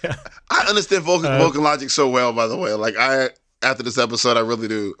 Yeah. I understand Vulcan logic so well, by the way. Like, after this episode, I really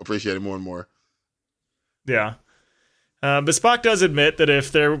do appreciate it more and more. Yeah. But Spock does admit that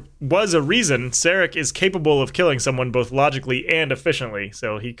if there was a reason, Sarek is capable of killing someone both logically and efficiently,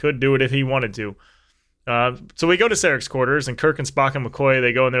 so he could do it if he wanted to. So we go to Sarek's quarters, and Kirk and Spock and McCoy,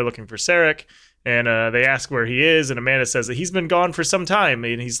 they go in there looking for Sarek, and they ask where he is, and Amanda says that he's been gone for some time,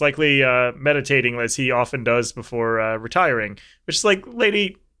 and he's likely meditating as he often does before retiring, which is like,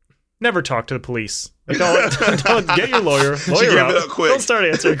 lady, never talk to the police. Like, don't get your lawyer out. It up quick. Don't start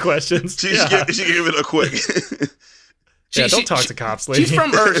answering questions. She gave it a quick. Don't talk to cops, lady. She's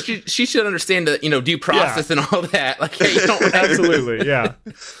from Earth. She should understand the due process and all that. Like, hey, you don't absolutely, yeah.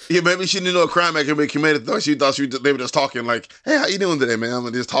 Yeah, maybe she didn't know a crime had been committed. Though she thought they were just talking. Like, hey, how you doing today, man?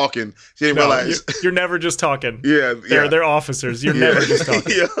 I'm just talking. She didn't realize you're never just talking. Yeah, they're officers. You're never just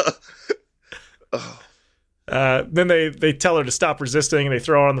talking. Then they tell her to stop resisting, and they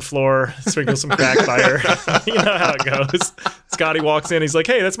throw her on the floor, sprinkle some crack by her. You know how it goes. Scotty walks in. He's like,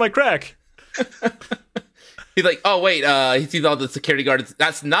 "Hey, that's my crack." He's like, "Oh wait," he sees all the security guards.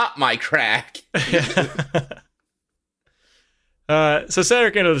 That's not my crack. So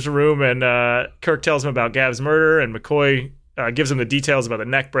Cedric enters the room, and Kirk tells him about Gav's murder, and McCoy gives him the details about the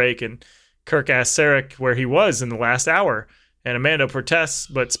neck break, and Kirk asks Sarek where he was in the last hour. And Amanda protests,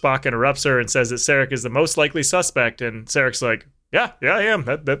 but Spock interrupts her and says that Sarek is the most likely suspect. And Sarek's like, yeah, I am.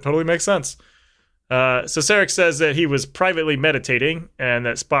 That totally makes sense. So Sarek says that he was privately meditating and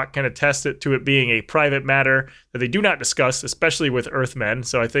that Spock can attest to it being a private matter that they do not discuss, especially with Earthmen.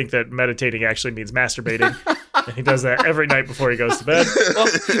 So I think that meditating actually means masturbating. And he does that every night before he goes to bed. Well,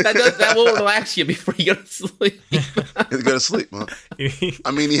 that will relax you before you go to sleep. He's go to sleep, huh?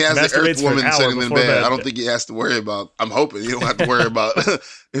 I mean, he has the Earth woman sitting in bed. I don't think he has to worry about. I'm hoping you don't have to worry about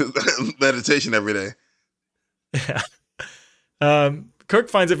meditation every day. Yeah. Kirk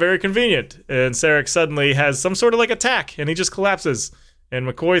finds it very convenient, and Sarek suddenly has some sort of like attack, and he just collapses. And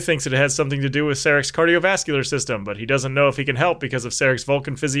McCoy thinks it has something to do with Sarek's cardiovascular system, but he doesn't know if he can help because of Sarek's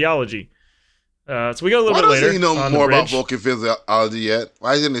Vulcan physiology. So we got a little bit later. Why doesn't he know more about Vulcan physiology yet?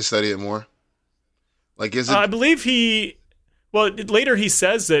 Why didn't he study it more? Like, is it? I believe later he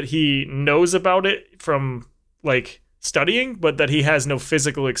says that he knows about it from like studying, but that he has no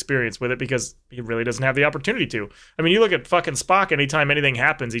physical experience with it because he really doesn't have the opportunity to. I mean, you look at fucking Spock, anytime anything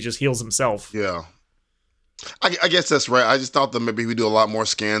happens, he just heals himself. Yeah. I guess that's right. I just thought that maybe we do a lot more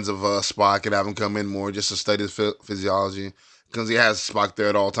scans of Spock and have him come in more just to study his physiology because he has Spock there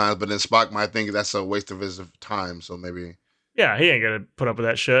at all times, but then Spock might think that's a waste of his time, so maybe... Yeah, he ain't gonna put up with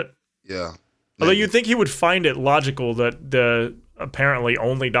that shit. Yeah. Although you'd think he would find it logical that the apparently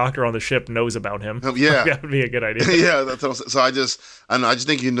only doctor on the ship knows about him. Yeah. That would be a good idea. Yeah, that's what I'm saying. So I don't know, I just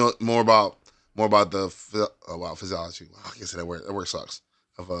think you know more about the physiology. Wow, I guess that word sucks.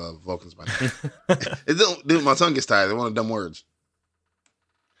 Of Vulcans by now. Dude, my tongue gets tired. They want dumb words.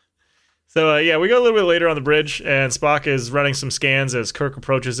 So we go a little bit later on the bridge, and Spock is running some scans as Kirk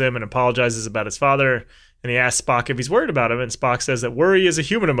approaches him and apologizes about his father. And he asks Spock if he's worried about him, and Spock says that worry is a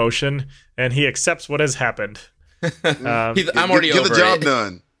human emotion, and he accepts what has happened. I'm already over it. Get the job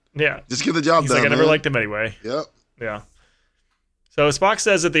done. Yeah. Just get the job He's done, like, I never liked him anyway. Yep. Yeah. So Spock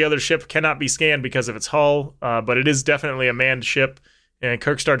says that the other ship cannot be scanned because of its hull, but it is definitely a manned ship. And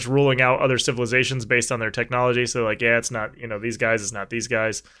Kirk starts ruling out other civilizations based on their technology. So like, yeah, it's not, these guys, it's not these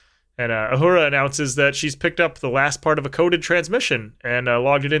guys. And Uhura announces that she's picked up the last part of a coded transmission and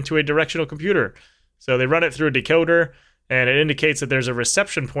logged it into a directional computer. So they run it through a decoder, and it indicates that there's a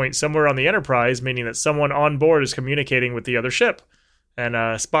reception point somewhere on the Enterprise, meaning that someone on board is communicating with the other ship. And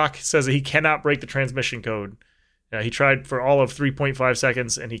Spock says that he cannot break the transmission code. He tried for all of 3.5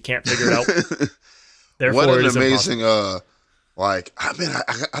 seconds, and he can't figure it out. Therefore, what an it is amazing, impossible.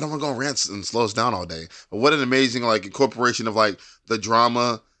 I don't want to go rant and slow us down all day. But what an amazing, incorporation of, the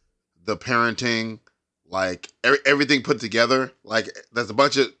drama, the parenting, everything put together. There's a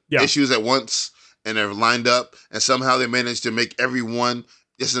bunch of issues at once, and they're lined up, and somehow they managed to make every one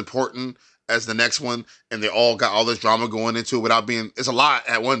just as important as the next one, and they all got all this drama going into it without being, it's a lot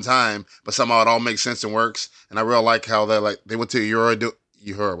at one time, but somehow it all makes sense and works. And I really like how they went to Uhura,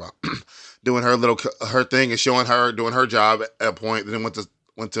 doing her thing and showing her doing her job at a point, then went to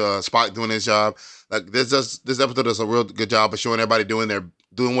Spock doing his job. This episode does a real good job of showing everybody doing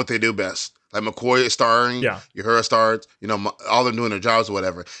what they do best. Like McCoy is starring, Uhura stars, all them doing their jobs or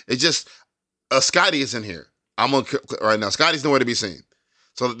whatever. It's just Scotty is in here. I'm on right now. Scotty's nowhere to be seen.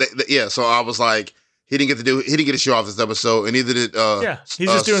 So so I was like, he didn't get to show off this episode, and neither did he's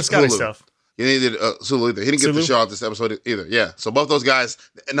just doing Scotty stuff. He needed Sulu either. He didn't get to show off this episode either. Yeah. So both those guys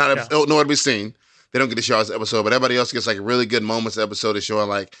nowhere to be seen. They don't get to show off this episode, but everybody else gets really good moments of the episode of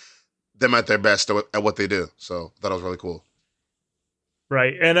showing them at their best at what they do. So I thought it was really cool.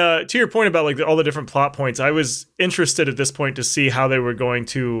 Right. And to your point about all the different plot points, I was interested at this point to see how they were going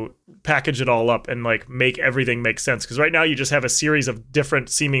to package it all up and make everything make sense. Because right now you just have a series of different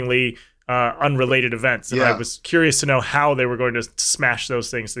seemingly unrelated events. And I was curious to know how they were going to smash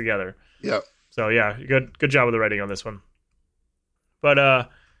those things together. Yeah. So yeah, good job with the writing on this one. But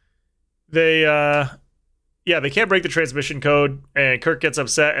they can't break the transmission code, and Kirk gets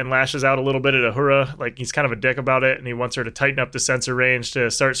upset and lashes out a little bit at Uhura. He's kind of a dick about it, and he wants her to tighten up the sensor range to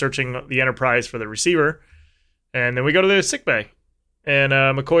start searching the Enterprise for the receiver. And then we go to the sick bay. And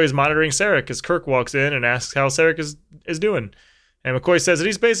McCoy is monitoring Sarek as Kirk walks in and asks how Sarek is doing. And McCoy says that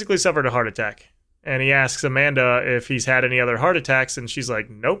he's basically suffered a heart attack. And he asks Amanda if he's had any other heart attacks, and she's like,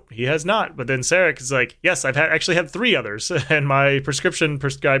 nope, he has not. But then Sarek is like, yes, I've actually had 3 others, and my prescription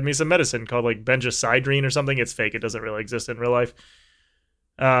prescribed me some medicine called like benzacidrine or something. It's fake. It doesn't really exist in real life.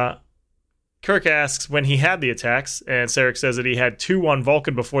 Kirk asks when he had the attacks, and Sarek says that he had 2 on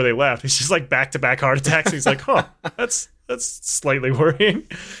Vulcan before they left. He's just like back-to-back heart attacks. He's like, huh, that's slightly worrying.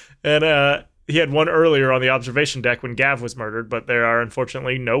 And he had one earlier on the observation deck when Gav was murdered, but there are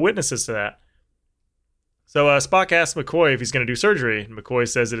unfortunately no witnesses to that. So Spock asks McCoy if he's going to do surgery, and McCoy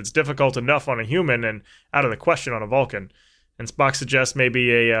says that it's difficult enough on a human and out of the question on a Vulcan. And Spock suggests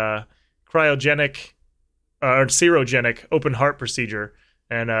maybe a cryogenic or serogenic open heart procedure.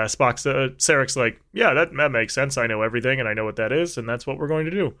 And Sarek's like, yeah, that makes sense. I know everything, and I know what that is, and that's what we're going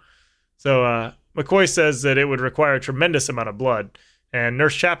to do. So McCoy says that it would require a tremendous amount of blood. And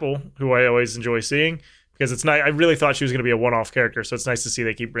Nurse Chapel, who I always enjoy seeing, because it's nice. I really thought she was going to be a one-off character, so it's nice to see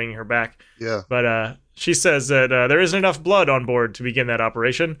they keep bringing her back. Yeah. But she says that there isn't enough blood on board to begin that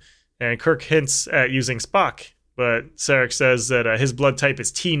operation, and Kirk hints at using Spock, but Sarek says that his blood type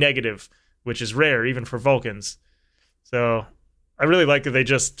is T negative, which is rare even for Vulcans. So I really like that they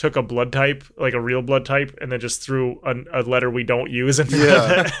just took a blood type, like a real blood type, and then just threw a letter we don't use in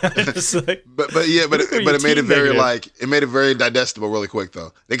front of it. Like, but it made it very made it very digestible really quick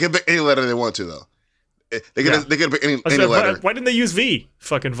though. They could pick any letter they want to though. They could pick any letter. Why didn't they use V?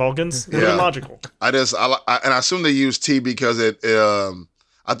 Fucking Vulcans. It would have been logical. I assume they used T because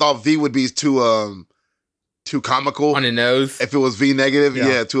I thought V would be too comical on the nose. If it was V negative,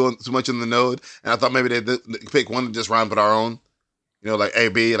 too much on the nose. And I thought maybe they pick one to just rhyme with our own. Like A,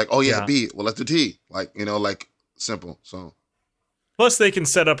 B, like, oh yeah, B. Well, let's do T. Like, like simple. So. Plus, they can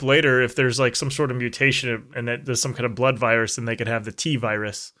set up later if there's like some sort of mutation and that there's some kind of blood virus, and they could have the T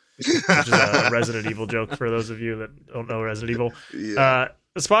virus, which is a Resident Evil joke for those of you that don't know Resident Evil. Yeah.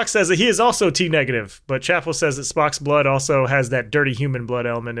 Spock says that he is also T negative, but Chapel says that Spock's blood also has that dirty human blood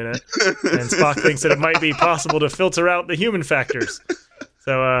element in it, and Spock thinks that it might be possible to filter out the human factors.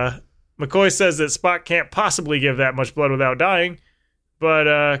 So McCoy says that Spock can't possibly give that much blood without dying.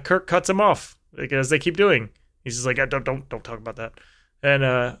 But Kirk cuts him off, as they keep doing. He's just like, don't talk about that. And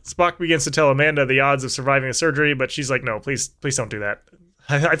Spock begins to tell Amanda the odds of surviving the surgery, but she's like, no, please don't do that.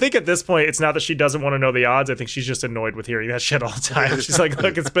 I think at this point, it's not that she doesn't want to know the odds. I think she's just annoyed with hearing that shit all the time. She's like,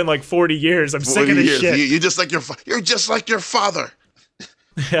 look, it's been like 40 years. I'm sick of this shit. You're just like your father.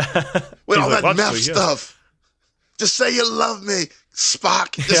 Yeah. With all that meth stuff. Just say you love me,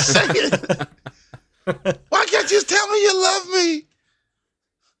 Spock. Just say it. Why can't you just tell me you love me?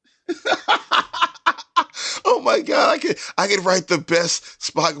 Oh my god, I could write the best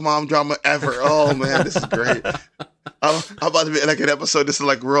Spock mom drama ever. Oh man, this is great. I'm about to be in like an episode. This is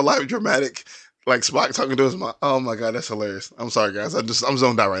like real life dramatic, like Spock talking to his mom. Oh my god, that's hilarious. I'm sorry guys, I'm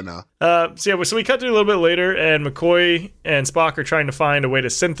zoned out right now. So we cut to a little bit later, and McCoy and Spock are trying to find a way to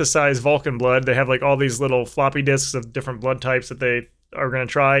synthesize Vulcan blood. They have like all these little floppy disks of different blood types that they are going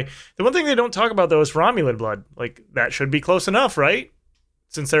to try. The one thing they don't talk about though is Romulan blood. Like that should be close enough, right?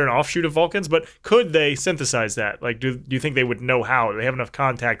 Since they're an offshoot of Vulcans, but could they synthesize that? Like, do you think they would know how? Do they have enough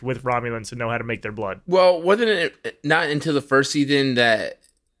contact with Romulans to know how to make their blood? Well, wasn't it not until the first season that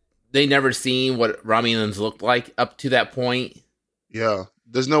they never seen what Romulans looked like up to that point? Yeah,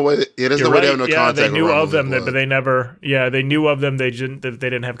 there's no way. There's no way they have no contact. They knew with of them, blood. but they never. Yeah, they knew of them. They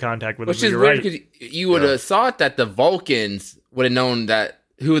didn't have contact with them. Which is weird because you would have thought that the Vulcans would have known that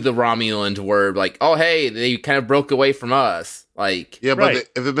who the Romulans were. Like, oh hey, they kind of broke away from us. Like, yeah, but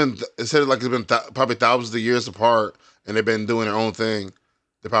if it said like it's been probably thousands of years apart, and they've been doing their own thing,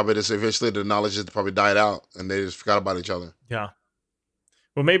 they probably just eventually the knowledge just probably died out, and they just forgot about each other. Yeah.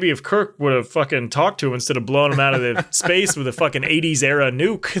 Well, maybe if Kirk would have fucking talked to him instead of blowing him out of the space with a fucking 80s era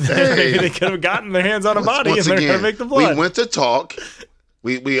nuke, then maybe they could have gotten their hands on a body and they're going to make the blood. We went to talk.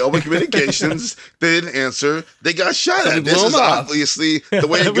 We opened communications. They didn't answer. They got shot at. This is obviously the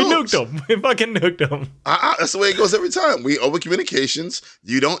way it goes. We nuked them. We fucking nuked them. That's the way it goes every time. We open communications.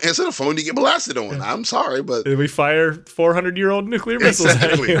 You don't answer the phone. You get blasted on. I'm sorry, but we fire 400-year-old nuclear missiles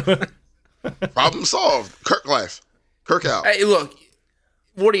at you. Problem solved. Kirk life. Kirk out. Hey, look.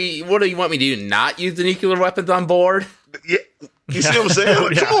 What do you want me to do? Not use the nuclear weapons on board? Yeah. You see what I'm saying?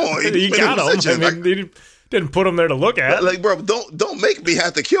 Like, come on. You got them. I mean, didn't put them there to look at. Like, bro, don't make me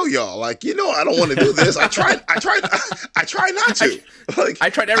have to kill y'all. Like, I don't want to do this. I tried not to. Like, I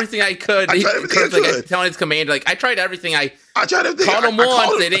tried everything I could. I tried everything I could. Telling his commander, like, I tried everything. I tried everything. Called them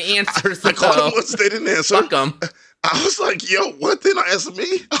once, they didn't answer. I called them once, they didn't answer. Fuck them. I was like, yo, what? They not answer me?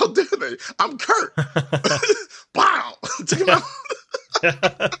 How dare they? I'm Kurt. Wow. Take him out.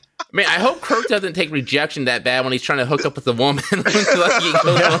 I mean, I hope Kirk doesn't take rejection that bad when he's trying to hook up with a woman. He's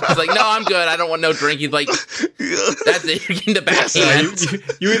like, no, I'm good. I don't want no drink. He's like, that's it. You're getting the backhand.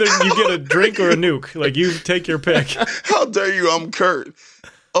 You get a drink or a nuke. Like, you take your pick. How dare you? I'm Kurt.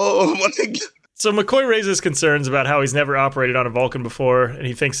 Oh my God. So McCoy raises concerns about how he's never operated on a Vulcan before, and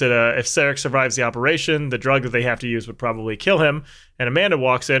he thinks that if Sarek survives the operation, the drug that they have to use would probably kill him. And Amanda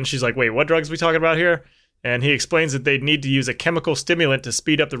walks in. She's like, wait, what drugs are we talking about here? And he explains that they'd need to use a chemical stimulant to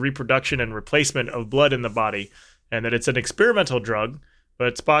speed up the reproduction and replacement of blood in the body, and that it's an experimental drug.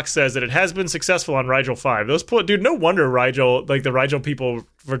 But Spock says that it has been successful on Rigel 5. Dude, no wonder the Rigel people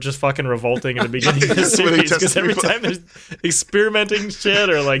were just fucking revolting in the beginning of the series, because every time they're experimenting shit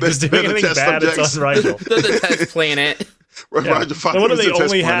or like just doing anything bad, it's on Rigel. The test planet. Yeah. No wonder they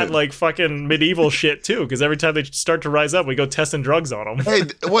only had like fucking medieval shit too, because every time they start to rise up, we go testing drugs on them. Hey,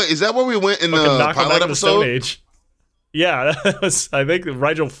 wait, is that where we went in the pilot episode? The Stone Age. Yeah, that was, I think,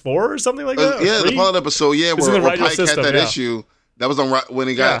 Rigel 4 or something like that. Yeah, 3? The pilot episode. Yeah, where Pike system, had that issue. That was on when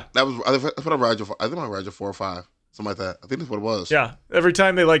he got. Yeah. That was I put on Rigel. I think on Rigel 4 or 5, something like that. I think that's what it was. Yeah, every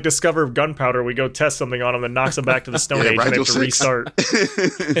time they like discover gunpowder, we go test something on them and knocks them back to the Stone Age, and they have to restart.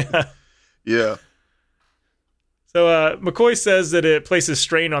 Yeah. So McCoy says that it places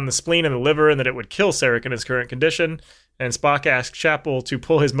strain on the spleen and the liver, and that it would kill Sarek in his current condition. And Spock asks Chapel to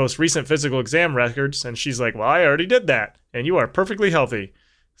pull his most recent physical exam records, and she's like, well, I already did that, and you are perfectly healthy.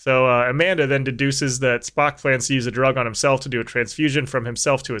 So Amanda then deduces that Spock plans to use a drug on himself to do a transfusion from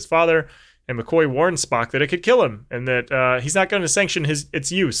himself to his father, and McCoy warns Spock that it could kill him, and that he's not going to sanction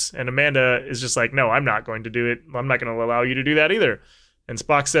its use. And Amanda is just like, no, I'm not going to do it. I'm not going to allow you to do that either. And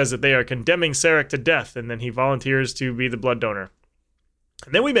Spock says that they are condemning Sarek to death, and then he volunteers to be the blood donor.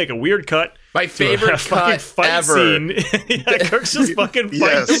 And then we make a weird cut. My favorite cut fight ever. Scene. Yeah, Kirk's just fucking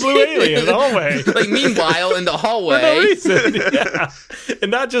fighting the blue alien in the hallway. Like, meanwhile, in the hallway. For no reason. Yeah. And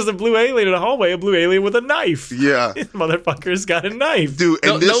not just a blue alien in a hallway, a blue alien with a knife. Yeah. This motherfucker's got a knife. Dude,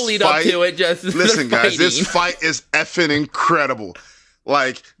 and no lead up to it, just listen, guys, this fight is effing incredible.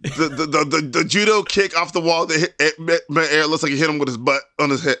 Like the judo kick off the wall that hit air looks like he hit him with his butt on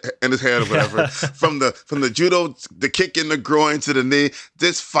his head and his head or whatever. from the judo, the kick in the groin to the knee.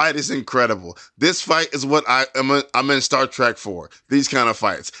 This fight is incredible. This fight is what I'm in Star Trek for. These kind of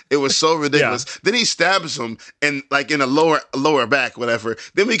fights. It was so ridiculous. Yeah. Then he stabs him and like in a lower back, whatever.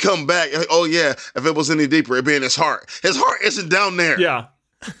 Then we come back. Like, oh yeah, if it was any deeper, it'd be in his heart. His heart isn't down there. Yeah.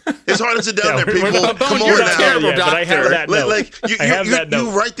 His heart isn't down there, people. Come on now. Terrible doctor. I have that note.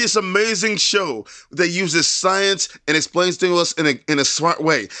 You write this amazing show that uses science and explains to us in a smart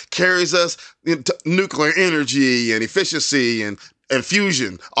way, carries us into nuclear energy and efficiency and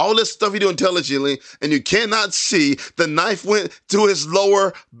fusion, all this stuff you do intelligently, and you cannot see the knife went to his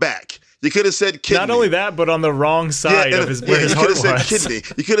lower back. You could have said kidney. Not only that, but on the wrong side of his where his heart was. You could have said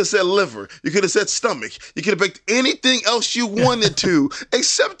kidney. You could have said liver. You could have said stomach. You could have picked anything else you wanted to,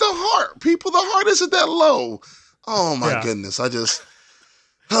 except the heart. People, the heart isn't that low. Oh my goodness! We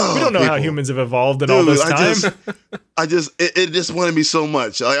don't know how humans have evolved in all this time. It just wanted me so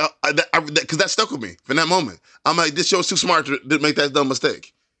much. Because that stuck with me from that moment. I'm like, this show's too smart to make that dumb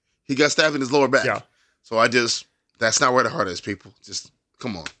mistake. He got stabbed in his lower back. Yeah. So that's not where the heart is, people. Just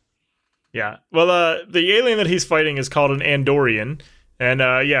come on. Yeah. Well, the alien that he's fighting is called an Andorian. And,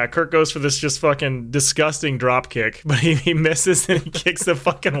 Kirk goes for this just fucking disgusting drop kick, but he misses and he kicks the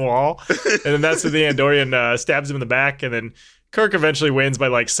fucking wall. And then that's when the Andorian stabs him in the back. And then Kirk eventually wins by,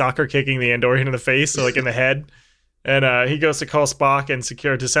 like, soccer kicking the Andorian in the face, so, like, in the head. And he goes to call Spock and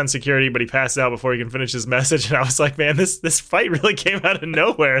to send security, but he passes out before he can finish his message. And I was like, man, this fight really came out of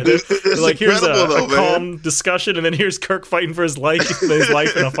nowhere. Like, here's a calm discussion, and then here's Kirk fighting for his life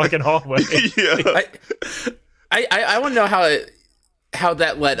in a fucking hallway. Yeah. I want to know how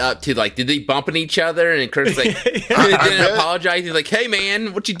that led up to, like, did they bump into each other? And Kirk's like, didn't apologize. He's like, hey,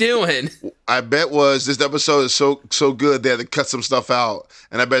 man, what you doing? I bet this episode is so good they had to cut some stuff out.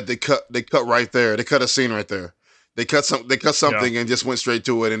 And I bet they cut right there. They cut a scene right there. They cut something and just went straight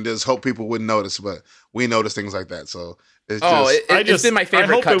to it and just hope people wouldn't notice, but we notice things like that. So it's been my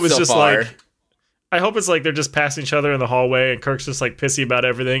favorite cut so far. I hope it's like they're just passing each other in the hallway and Kirk's just like pissy about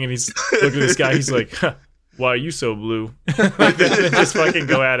everything and he's looking at this guy. He's like, why are you so blue? Like they just fucking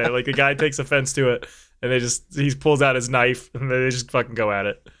go at it. Like the guy takes offense to it and he pulls out his knife and they just fucking go at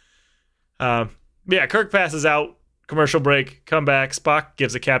it. Kirk passes out. Commercial break, come back. Spock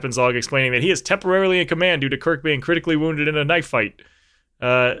gives a captain's log explaining that he is temporarily in command due to Kirk being critically wounded in a knife fight.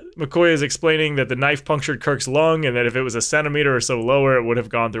 McCoy is explaining that the knife punctured Kirk's lung and that if it was a centimeter or so lower, it would have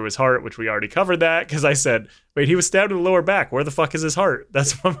gone through his heart, which we already covered that because I said, wait, he was stabbed in the lower back. Where the fuck is his heart?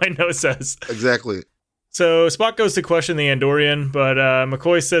 That's what my note says. Exactly. So Spock goes to question the Andorian, but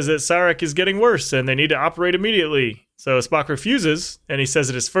McCoy says that Sarek is getting worse and they need to operate immediately. So Spock refuses, and he says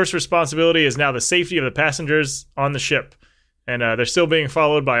that his first responsibility is now the safety of the passengers on the ship. And they're still being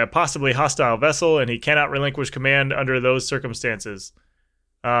followed by a possibly hostile vessel, and he cannot relinquish command under those circumstances.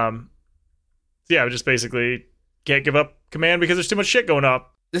 Yeah, just basically can't give up command because there's too much shit going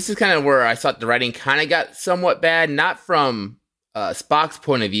up. This is kind of where I thought the writing kind of got somewhat bad, not from Spock's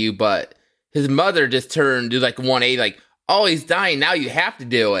point of view, but his mother just turned to like 180, like, oh, he's dying, now you have to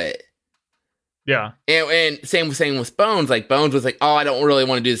do it. Yeah. And same with Bones. Like, Bones was like, oh, I don't really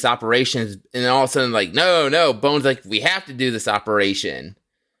want to do this operation. And then all of a sudden, like, no, Bones, like, we have to do this operation.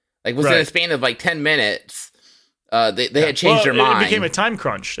 Like, within a span of, like, 10 minutes, they had changed their mind. It became a time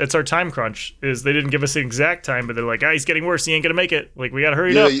crunch. It's our time crunch, is they didn't give us the exact time, but they're like, he's getting worse, he ain't going to make it. Like, we got to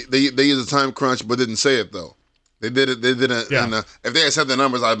hurry up. They used a time crunch, but didn't say it, though. They did it. They didn't. Yeah. And, if they had said the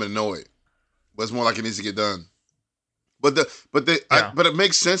numbers, I'd have been annoyed. But it's more like it needs to get done. But it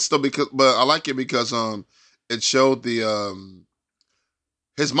makes sense though but I like it because it showed his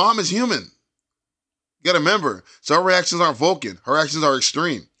mom is human. You gotta remember, so her reactions aren't Vulcan. Her reactions are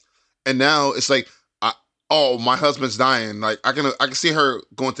extreme, and now it's like, my husband's dying. Like I can see her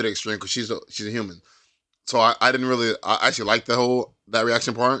going to the extreme because she's a human. So I actually like that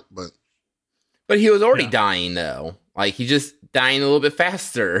reaction part, but he was already dying though. Like he just dying a little bit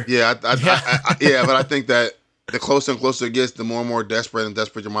faster. Yeah, but I think that. The closer and closer it gets, the more and more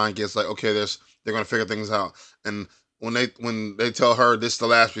desperate your mind gets. Like, okay, they're going to figure things out. And when they tell her this is the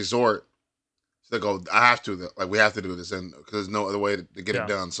last resort, they go, I have to. Like, we have to do this, and because there's no other way to get it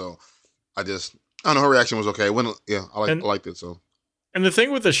done. So, I don't know. Her reaction was okay. I liked it. So, and the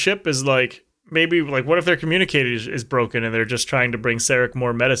thing with the ship is like maybe like what if their communicator is broken and they're just trying to bring Sarek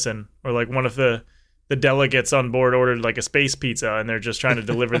more medicine, or like one of the delegates on board ordered like a space pizza and they're just trying to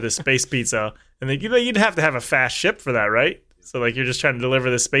deliver this space pizza, and you'd have to have a fast ship for that, right? So like you're just trying to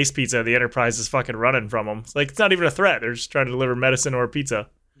deliver this space pizza, the Enterprise is fucking running from them. It's like it's not even a threat, they're just trying to deliver medicine or pizza.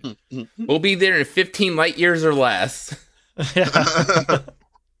 We'll be there in 15 light years or less.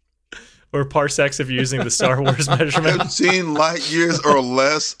 Or parsecs if you're using the Star Wars measurement. 15 light years or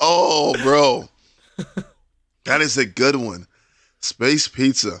less. Oh bro, that is a good one. Space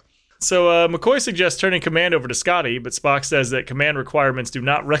pizza. So McCoy suggests turning command over to Scotty, but Spock says that command requirements do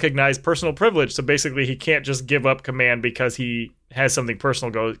not recognize personal privilege, so basically he can't just give up command because he has something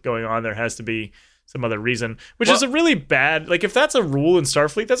personal going on. There has to be some other reason, which is a really bad, like if that's a rule in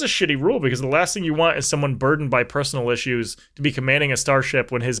Starfleet, that's a shitty rule because the last thing you want is someone burdened by personal issues to be commanding a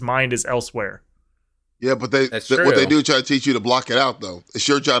starship when his mind is elsewhere. Yeah, but what they do try to teach you to block it out, though. It's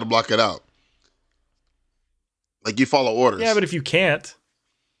your job to block it out. Like you follow orders. Yeah, but if you can't...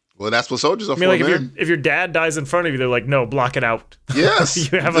 Well, that's what soldiers are for, like man. if your dad dies in front of you, they're like, no, block it out.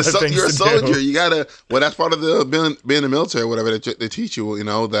 Yes. You have other things you're a soldier. Do. You gotta. Well, that's part of the being in the military, or whatever. They teach you,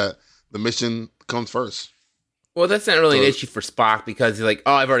 that the mission comes first. Well, that's not really an issue for Spock because he's like,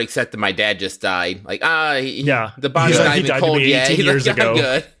 oh, I've already accepted my dad just died. Like, the body's not even cold yet. 18 years ago. I'm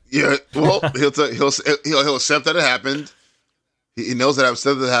good. Yeah. Well, he'll accept that it happened. He knows that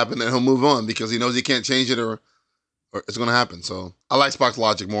it happened, and he'll move on because he knows he can't change it or it's going to happen. So I like Spock's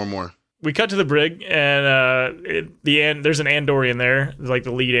logic more and more. We cut to the brig, and there's an Andorian there, like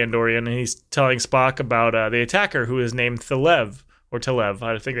the lead Andorian, and he's telling Spock about the attacker who is named Telev. I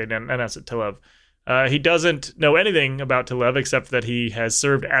think they announced it Telev. He doesn't know anything about Telev except that he has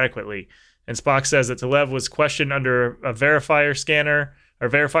served adequately. And Spock says that Telev was questioned under a verifier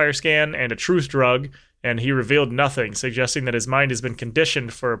scan and a truth drug, and he revealed nothing, suggesting that his mind has been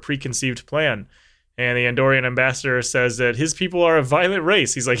conditioned for a preconceived plan. And the Andorian ambassador says that his people are a violent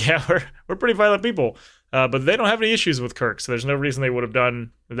race. He's like, yeah, we're pretty violent people. But they don't have any issues with Kirk, so there's no reason they would have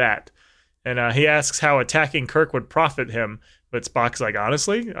done that. And he asks how attacking Kirk would profit him. But Spock's like,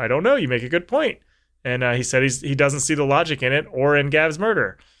 honestly, I don't know. You make a good point. And he said he doesn't see the logic in it or in Gav's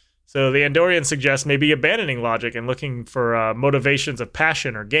murder. So the Andorian suggests maybe abandoning logic and looking for motivations of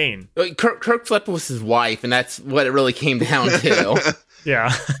passion or gain. Kirk slept with his wife, and that's what it really came down to.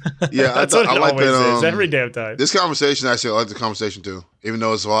 Yeah. Yeah, that's what it always is, every damn time. This conversation, actually, I like the conversation too, even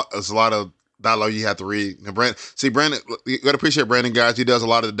though it's a lot of dialogue you have to read. Now, Brandon, you got to appreciate Brandon, guys. He does a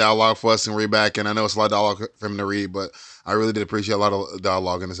lot of the dialogue for us and read back, and I know it's a lot of dialogue for him to read, but I really did appreciate a lot of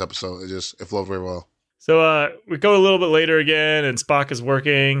dialogue in this episode. It flowed very well. So we go a little bit later again, and Spock is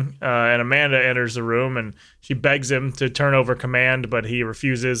working, and Amanda enters the room, and she begs him to turn over command, but he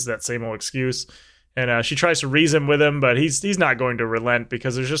refuses, that same old excuse. And she tries to reason with him, but he's not going to relent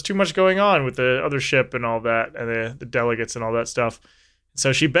because there's just too much going on with the other ship and all that, and the delegates and all that stuff.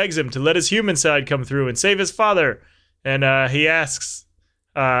 So she begs him to let his human side come through and save his father. And he asks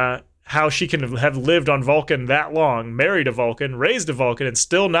how she can have lived on Vulcan that long, married a Vulcan, raised a Vulcan, and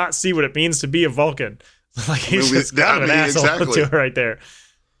still not see what it means to be a Vulcan. Like, he's just kind of an asshole to her right there.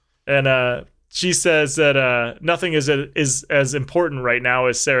 And she says that nothing is as important right now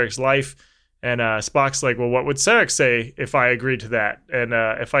as Sarek's life. And Spock's like, well, what would Sarek say if I agreed to that? And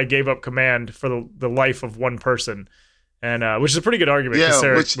if I gave up command for the life of one person? And which is a pretty good argument.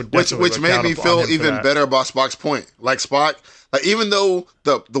 Yeah, which made me feel even better about Spock's point. Like Spock, like even though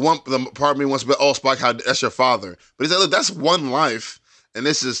the part of me wants to be, oh, Spock, that's your father. But he said, look, that's one life, and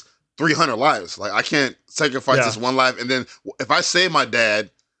this is 300 lives. Like, I can't sacrifice this one life. And then if I save my dad,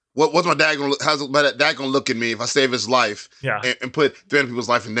 what's my dad gonna? How's my dad gonna look at me if I save his life? And put 300 people's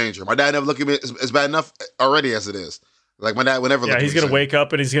life in danger? My dad never look at me as bad enough already as it is. Like, my dad would never. Yeah, he's gonna wake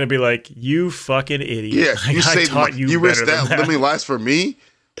up and he's gonna be like, "You fucking idiot! Yeah, like, you saved you risked that many lives for me.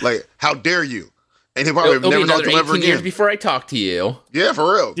 Like, how dare you?" And he'll probably never talk to him ever again. Years before I talk to you. Yeah,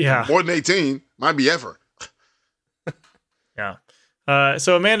 for real. Yeah, more than 18 might be ever. Yeah.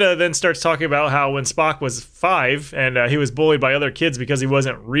 So Amanda then starts talking about how when Spock was 5 and he was bullied by other kids because he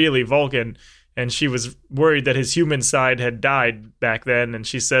wasn't really Vulcan, and she was worried that his human side had died back then. And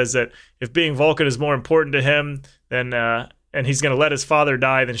she says that if being Vulcan is more important to him, then and he's going to let his father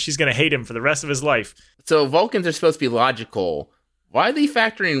die, then she's going to hate him for the rest of his life. So Vulcans are supposed to be logical. Why are they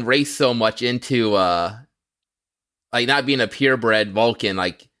factoring race so much into like not being a purebred Vulcan?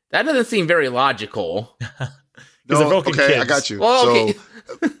 Like, that doesn't seem very logical. No, okay, kids. I got you. Well, okay.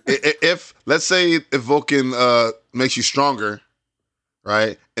 So, if let's say if Vulcan makes you stronger,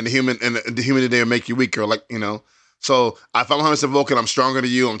 right, and the human today will make you weaker, like, you know. So if I'm 100% Vulcan, I'm stronger than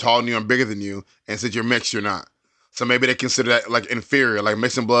you, I'm taller than you, I'm bigger than you, and since you're mixed, you're not. So maybe they consider that like inferior, like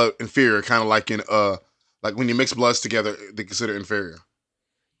mixing blood inferior, kind of like in like when you mix bloods together, they consider inferior.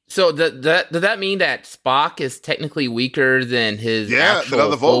 So does that mean that Spock is technically weaker than his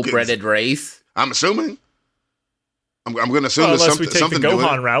actual full-bred race? I'm assuming. I'm going to assume unless we take the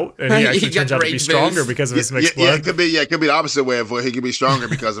Gohan route, and he actually turns out to be stronger because of his mixed blood. Yeah, it could be the opposite way of he could be stronger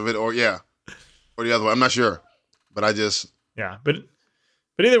because of it, or the other way. I'm not sure, but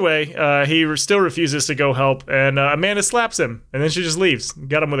but either way, he still refuses to go help, and Amanda slaps him, and then she just leaves.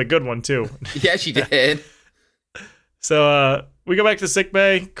 Got him with a good one too. Yeah, she did. So we go back to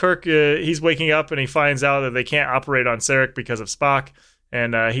sickbay. Kirk, he's waking up, and he finds out that they can't operate on Sarek because of Spock.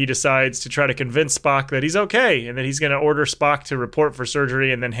 And he decides to try to convince Spock that he's okay and that he's going to order Spock to report for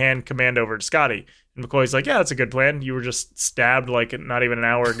surgery and then hand command over to Scotty. And McCoy's like, yeah, that's a good plan. You were just stabbed like not even an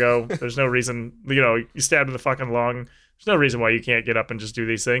hour ago. There's no reason, you stabbed in the fucking lung. There's no reason why you can't get up and just do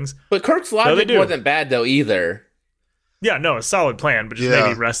these things. But Kirk's logic wasn't bad, though, either. Yeah, no, a solid plan, but just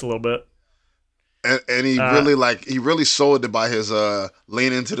maybe rest a little bit. And he really sold it by his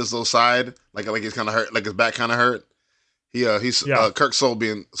leaning to this little side, like he's kind of hurt, like his back kind of hurt. Kirk's soul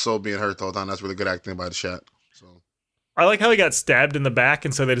being hurt the whole time. That's really good acting by the chat. So I like how he got stabbed in the back,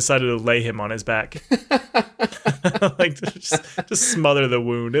 and so they decided to lay him on his back, like just smother the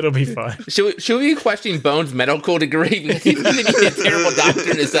wound. It'll be fine. Should we be questioning Bones' medical degree because he's going to be a terrible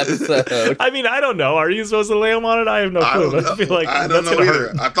doctor in this episode? I mean, I don't know. Are you supposed to lay him on it? I have no clue. I feel like I don't know either.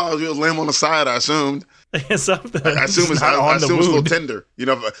 Hurt. I thought he was laying on the side. I assumed. Something. I assume it's a little tender.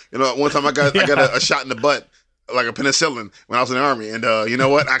 One time I got a shot in the butt. Like a penicillin when I was in the army, and you know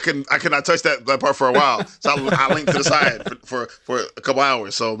what? I could not touch that part for a while, so I linked to the side for a couple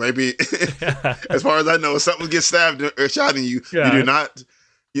hours. So maybe, as far as I know, if something gets stabbed or shot in you, you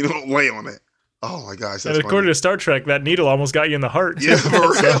don't lay on it. Oh my gosh! That's and according to Star Trek, that needle almost got you in the heart. Yeah,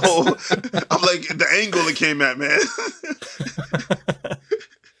 for real. I'm like the angle it came at, man.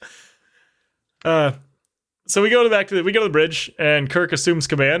 So we go to the bridge, and Kirk assumes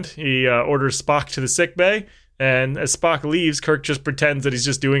command. He orders Spock to the sick bay. And as Spock leaves, Kirk just pretends that he's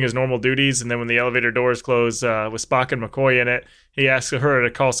just doing his normal duties. And then when the elevator doors close with Spock and McCoy in it, he asks her to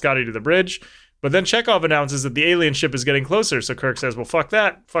call Scotty to the bridge. But then Chekhov announces that the alien ship is getting closer. So Kirk says, well, fuck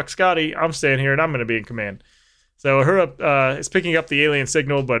that. Fuck Scotty. I'm staying here and I'm going to be in command. So her is picking up the alien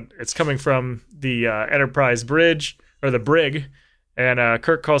signal, but it's coming from the Enterprise bridge, or the brig. And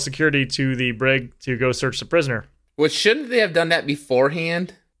Kirk calls security to the brig to go search the prisoner. Well, shouldn't they have done that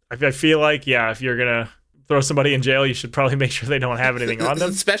beforehand? I feel like, if you're going to throw somebody in jail, you should probably make sure they don't have anything on them.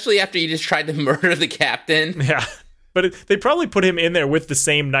 Especially after you just tried to murder the captain. Yeah. But they probably put him in there with the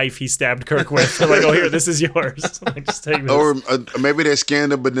same knife he stabbed Kirk with. They're like, oh, here, this is yours. Like, just take this. Or maybe they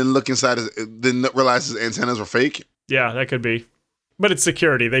scanned him, but then look inside, didn't realize his antennas were fake. Yeah, that could be. But it's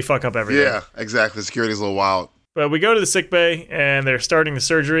security. They fuck up everything. Yeah, exactly. Security's a little wild. But we go to the sickbay, and they're starting the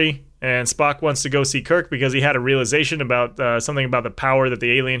surgery, and Spock wants to go see Kirk because he had a realization about something about the power that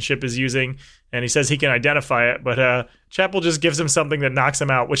the alien ship is using, and he says he can identify it, but Chapel just gives him something that knocks him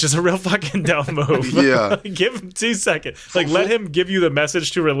out, which is a real fucking dumb move. Yeah. Give him 2 seconds. Like, let him give you the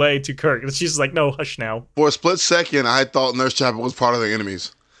message to relay to Kirk. And she's like, no, hush now. For a split second, I thought Nurse Chapel was part of the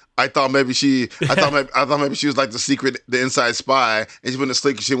enemies. I thought maybe she was like the inside spy, and she went to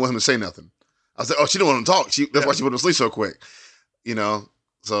sleep because she didn't want him to say nothing. I was like, oh, she didn't want him to talk. That's why she went to sleep so quick.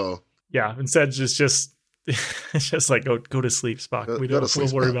 So. Yeah, instead it's just like, go to sleep, Spock.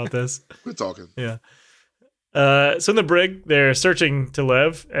 We'll worry about this. We're talking. Yeah. So in the brig, they're searching to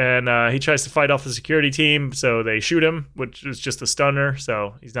Lev, and he tries to fight off the security team, so they shoot him, which is just a stunner,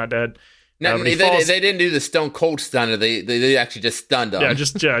 so he's not dead. No, they didn't do the Stone Cold stunner. They actually just stunned him. Yeah,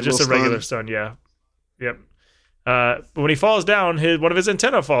 just a regular stun. Yeah, yep. But when he falls down, one of his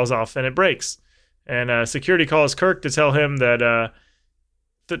antenna falls off and it breaks. And security calls Kirk to tell him that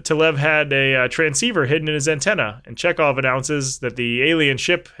Lev had a transceiver hidden in his antenna. And Chekhov announces that the alien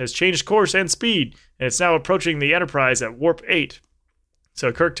ship has changed course and speed, and it's now approaching the Enterprise at warp 8.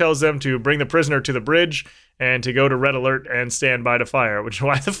 So Kirk tells them to bring the prisoner to the bridge and to go to red alert and stand by to fire. Which,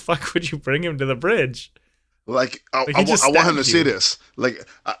 why the fuck would you bring him to the bridge? Like, I want him to see this. Like,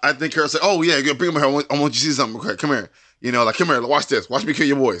 I think Kirk said, oh, yeah, bring him here. I want you to see something. Okay, come here. Come here. Watch this. Watch me kill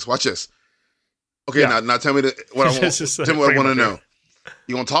your boys. Watch this. Okay, now tell me what I want. Tell me what I want to know.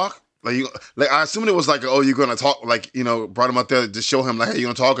 You gonna talk? Like I assumed it was like, oh, you're gonna talk. Like, brought him out there to show him, like, hey, you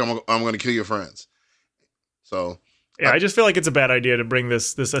gonna talk? I'm gonna kill your friends. So yeah, I just feel like it's a bad idea to bring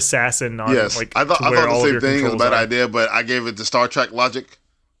this assassin on. Yes, like, I thought the same thing. It was a bad are. idea, but I gave it the Star Trek logic,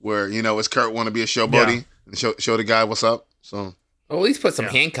 where it's Kurt want to be a show buddy and show the guy what's up. So well, at least put some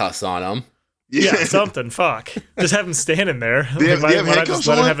handcuffs on him. Yeah, something. Fuck. Just have him standing there. Why not just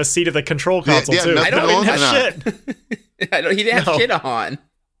let him have a seat at the control console too? I don't have shit. He didn't have shit on.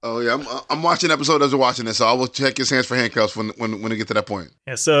 Oh yeah, I'm watching an episode as we're watching this, so I will check his hands for handcuffs when we get to that point.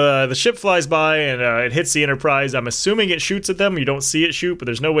 Yeah. So the ship flies by and it hits the Enterprise. I'm assuming it shoots at them. You don't see it shoot, but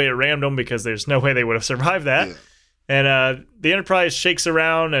there's no way it rammed them because there's no way they would have survived that. Yeah. And the Enterprise shakes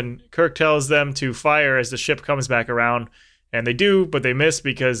around, and Kirk tells them to fire as the ship comes back around. And they do, but they miss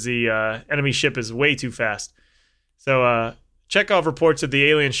because the enemy ship is way too fast. So Chekhov reports that the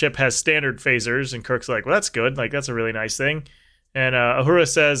alien ship has standard phasers, and Kirk's like, well, that's good. Like, that's a really nice thing. And Uhura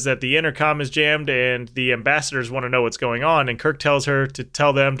says that the intercom is jammed and the ambassadors want to know what's going on, and Kirk tells her to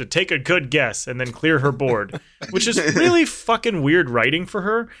tell them to take a good guess and then clear her board, which is really fucking weird writing for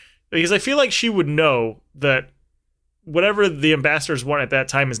her, because I feel like she would know that whatever the ambassadors want at that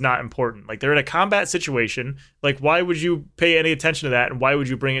time is not important. Like, they're in a combat situation. Like, why would you pay any attention to that, and why would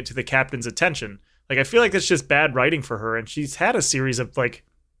you bring it to the captain's attention? Like, I feel like that's just bad writing for her, and she's had a series of, like,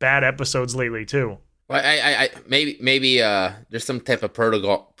 bad episodes lately, too. Well, I maybe there's some type of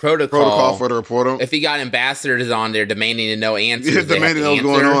protocol for the reporter. If you got ambassadors on there demanding to know answers, yeah, demanding to know what's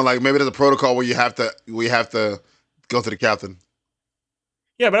going on. Like, maybe there's a protocol where you have to go to the captain.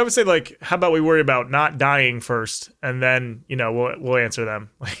 Yeah, but I would say, like, how about we worry about not dying first, and then, we'll answer them.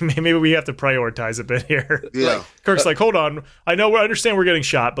 Like, maybe we have to prioritize a bit here. Yeah. Like, Kirk's like, hold on, I understand we're getting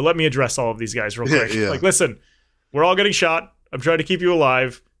shot, but let me address all of these guys real quick. Yeah. Like, listen, we're all getting shot. I'm trying to keep you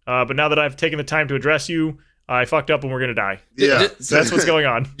alive, but now that I've taken the time to address you, I fucked up and we're gonna die. Yeah, so that's what's going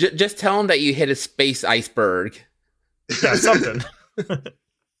on. Just tell them that you hit a space iceberg. Yeah, something.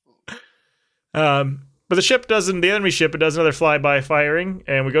 But the enemy ship, it does another flyby firing,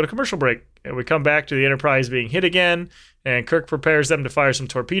 and we go to commercial break. And we come back to the Enterprise being hit again, and Kirk prepares them to fire some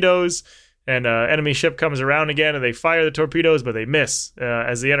torpedoes, and enemy ship comes around again, and they fire the torpedoes, but they miss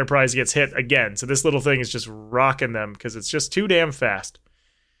as the Enterprise gets hit again. So this little thing is just rocking them because it's just too damn fast.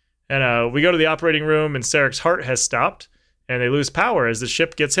 And we go to the operating room, and Sarek's heart has stopped, and they lose power as the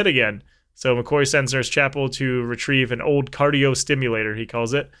ship gets hit again. So McCoy sends Nurse Chapel to retrieve an old cardio stimulator, he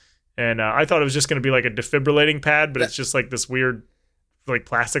calls it. And I thought it was just going to be like a defibrillating pad, but it's just like this weird, like,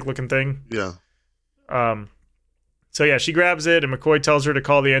 plastic-looking thing. Yeah. So yeah, she grabs it, and McCoy tells her to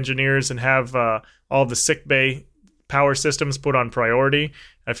call the engineers and have all the sickbay power systems put on priority.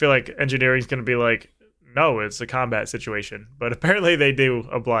 I feel like engineering's going to be like, no, it's a combat situation. But apparently they do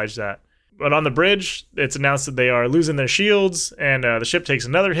oblige that. But on the bridge, it's announced that they are losing their shields, and the ship takes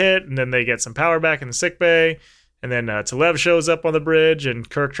another hit, and then they get some power back in the sickbay. And then Telev shows up on the bridge, and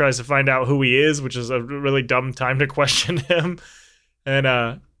Kirk tries to find out who he is, which is a really dumb time to question him. And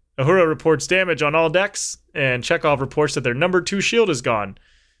Uhura reports damage on all decks, and Chekhov reports that their number 2 shield is gone.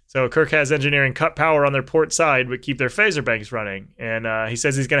 So Kirk has engineering cut power on their port side, but keep their phaser banks running. And he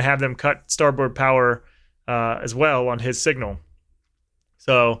says he's going to have them cut starboard power as well on his signal.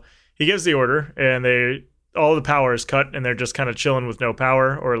 So he gives the order, and all the power is cut, and they're just kind of chilling with no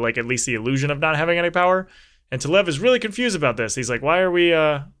power, or like at least the illusion of not having any power. And Telev is really confused about this. He's like, why are we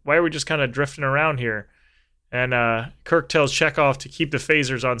just kind of drifting around here? And Kirk tells Chekhov to keep the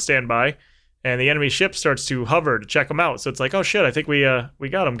phasers on standby, and the enemy ship starts to hover to check them out. So it's like, oh shit, I think we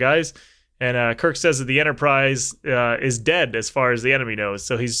got them, guys. And Kirk says that the Enterprise is dead as far as the enemy knows.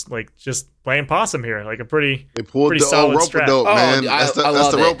 So he's like just playing possum here, like a pretty solid strat. Rope-a-dope, man. I That's the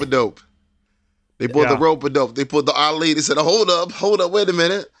love it. rope-a-dope. They pulled the rope-a-dope. They pulled the Ali. They said, hold up, wait a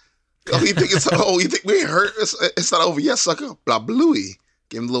minute. Oh, you think we ain't hurt? It's not over yet, sucker. Blah, bluey.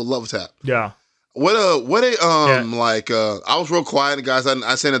 Give him a little love tap. Yeah. I was real quiet, guys.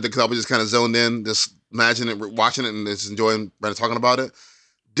 I said it because I was just kind of zoned in, just imagining it, watching it, and just enjoying talking about it.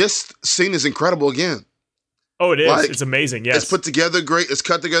 This scene is incredible again. Oh, it is. Like, it's amazing. Yes. It's put together great. It's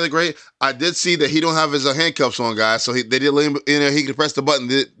cut together great. I did see that he don't have his handcuffs on, guys. So they did let him in there. He could press the button.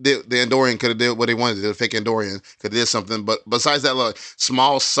 The Andorian could have did what he wanted to do. The fake Andorian could have did something. But besides that, like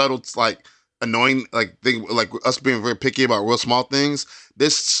small, subtle, like annoying, like thing, like us being very picky about real small things.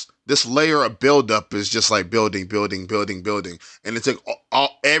 This layer of buildup is just like building. And it took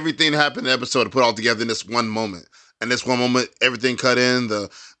everything that happened in the episode to put all together in this one moment. And this one moment, everything cut in, the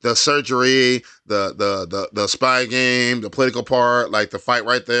surgery, the spy game, the political part, like the fight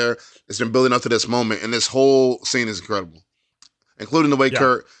right there. It's been building up to this moment, and this whole scene is incredible, including the way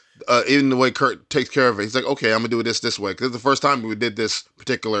Kurt, even the way Kurt takes care of it. He's like, okay, I'm gonna do this way, because it's the first time we did this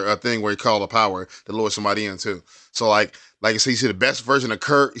particular thing where he called a power to lure somebody in too. So like I said, you see the best version of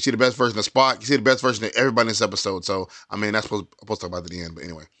Kurt, you see the best version of Spock, you see the best version of everybody in this episode. So I mean, that's supposed to talk about at the end, but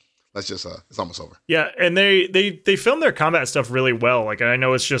anyway. Let's just it's almost over. Yeah, and they film their combat stuff really well. Like, I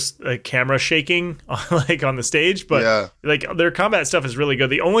know it's just a camera shaking like on the stage, but like their combat stuff is really good.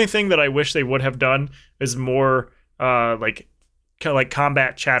 The only thing that I wish they would have done is more like kind of like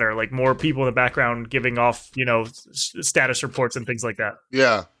combat chatter, like more people in the background giving off, status reports and things like that.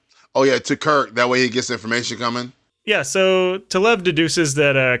 Yeah. Oh yeah, to Kirk, that way he gets information coming. Yeah, so Telev deduces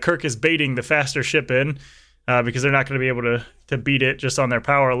that Kirk is baiting the faster ship in. Because they're not going to be able to beat it just on their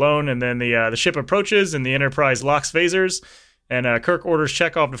power alone. And then the ship approaches, and the Enterprise locks phasers, and Kirk orders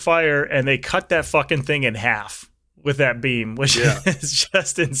Chekhov to fire, and they cut that fucking thing in half with that beam, which is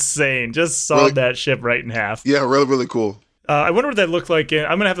just insane. Just sawed that ship right in half. Yeah, really, really cool. I wonder what that looked like. I'm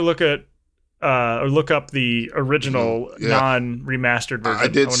going to have to look at or look up the original non-remastered version. I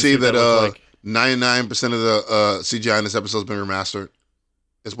did see that 99% of the CGI in this episode has been remastered.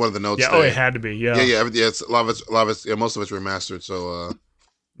 It's one of the notes. Yeah, there. It had to be. Yeah. It's a lot of it's most of it's remastered. So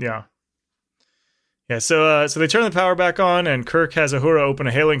yeah. So they turn the power back on, and Kirk has Uhura open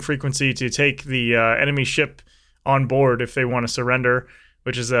a hailing frequency to take the enemy ship on board if they want to surrender,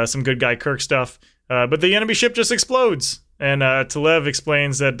 which is some good guy Kirk stuff. But the enemy ship just explodes, and Telev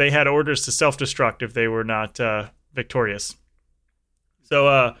explains that they had orders to self-destruct if they were not victorious.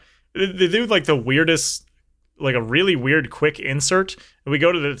 So they do like the weirdest. Like a really weird quick insert, and we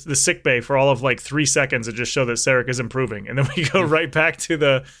go to the sick bay for all of like 3 seconds and just show that Sarek is improving, and then we go right back to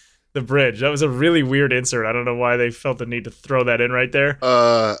the bridge. That was a really weird insert. I don't know why they felt the need to throw that in right there.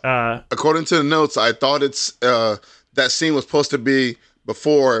 According to the notes, I thought it's that scene was supposed to be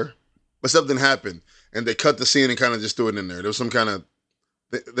before, but something happened, and they cut the scene and kind of just threw it in there. There was some kind of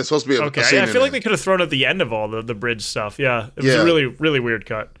there's supposed to be a scene I feel like there. They could have thrown it at the end of all the bridge stuff. Yeah, it was a really really weird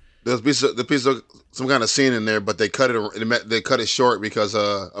cut. There's a piece of some kind of scene in there, but they cut it. They cut it short because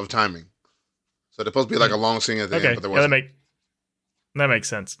of timing. So they're supposed to be like a long scene at the end, but there wasn't. That makes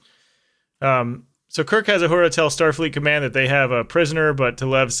sense. So Kirk has Uhura tell Starfleet Command that they have a prisoner, but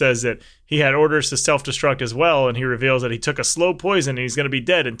Telev says that he had orders to self-destruct as well, and he reveals that he took a slow poison and he's going to be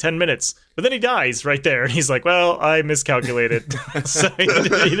dead in 10 minutes. But then he dies right there, and he's like, well, I miscalculated. So he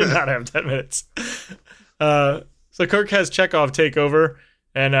did not have 10 minutes. So Kirk has Chekhov take over,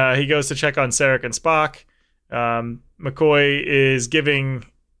 and he goes to check on Sarek and Spock. McCoy is giving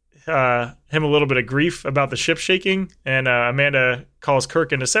him a little bit of grief about the ship shaking, and Amanda calls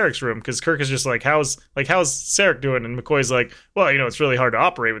Kirk into Sarek's room because Kirk is just like, how's Sarek doing? And McCoy's like, well, it's really hard to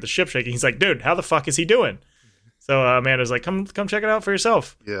operate with the ship shaking. He's like, dude, how the fuck is he doing? So Amanda's like, come check it out for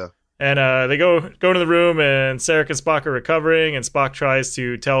yourself. Yeah. And they go into the room, and Sarek and Spock are recovering, and Spock tries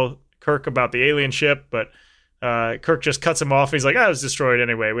to tell Kirk about the alien ship, but Kirk just cuts him off. He's like, it was destroyed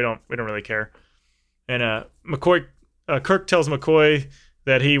anyway. We don't really care. And Kirk tells McCoy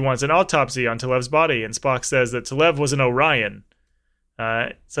that he wants an autopsy on Telev's body, and Spock says that Telev was an Orion.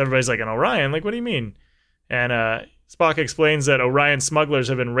 So everybody's like, an Orion? Like, what do you mean? And Spock explains that Orion smugglers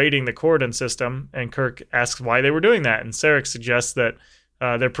have been raiding the Corridon system, and Kirk asks why they were doing that, and Sarek suggests that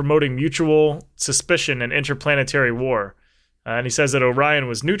they're promoting mutual suspicion and interplanetary war. And he says that Orion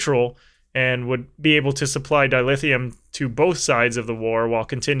was neutral and would be able to supply dilithium to both sides of the war while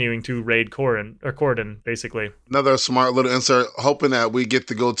continuing to raid Corden, basically. Another smart little insert, hoping that we get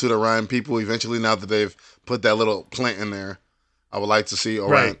to go to the Orion people eventually now that they've put that little plant in there. I would like to see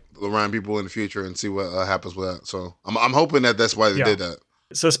Orion people in the future and see what happens with that. So I'm hoping that that's why they did that.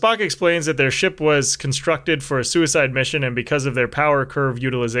 So Spock explains that their ship was constructed for a suicide mission, and because of their power curve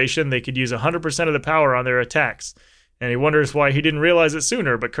utilization, they could use 100% of the power on their attacks. And he wonders why he didn't realize it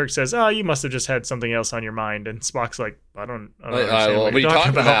sooner, but Kirk says, you must have just had something else on your mind. And Spock's like, I don't understand what are you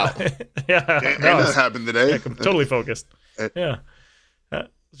talking about? That happened today. I'm totally focused. Yeah.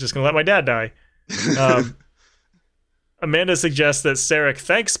 Just going to let my dad die. Amanda suggests that Sarek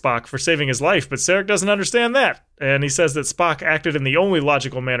thanks Spock for saving his life, but Sarek doesn't understand that. And he says that Spock acted in the only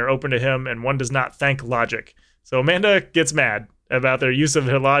logical manner open to him, and one does not thank logic. So Amanda gets mad about their use of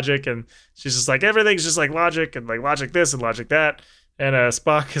her logic, and she's just like, everything's just like logic, and like logic this and logic that. And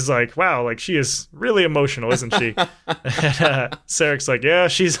Spock is like, wow, like she is really emotional, isn't she? And Sarek's like, yeah,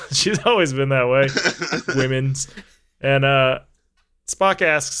 she's always been that way. Women's. And Spock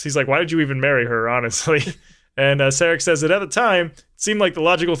asks, he's like, why did you even marry her, honestly? And Sarek says that at the time, it seemed like the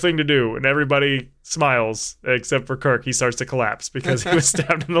logical thing to do, and everybody smiles, except for Kirk. He starts to collapse because he was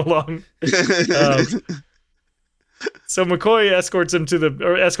stabbed in the lung. So McCoy escorts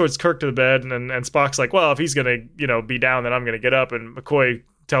Kirk to the bed, and Spock's like, well, if he's gonna, be down, then I'm gonna get up. And McCoy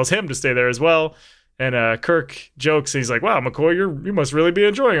tells him to stay there as well. And Kirk jokes, and he's like, wow, McCoy, you must really be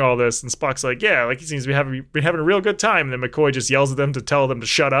enjoying all this. And Spock's like, yeah, like he seems to be having a real good time. And then McCoy just yells at them to tell them to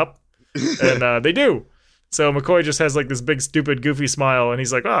shut up, and they do. So McCoy just has like this big, stupid, goofy smile, and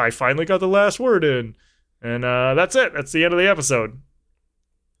he's like, I finally got the last word in. And that's it. That's the end of the episode.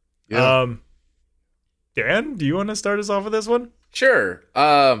 Yeah. Dan, do you want to start us off with this one? Sure.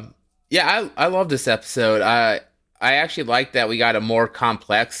 Yeah, I love this episode. I actually like that we got a more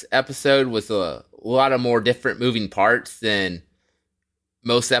complex episode with a lot of more different moving parts than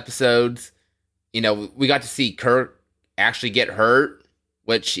most episodes. We got to see Kirk actually get hurt,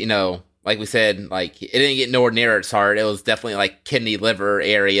 which, like we said, like it didn't get nowhere near its heart. It was definitely like kidney, liver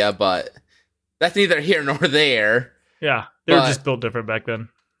area, but that's neither here nor there. Yeah, they were just built different back then.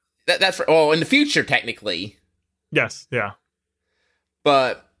 That's in the future, technically. Yes, yeah.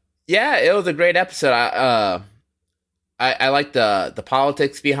 But yeah, it was a great episode. I like the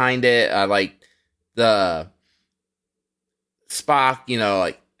politics behind it. I like the Spock.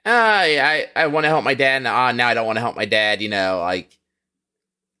 Like I want to help my dad. Now I don't want to help my dad. Like.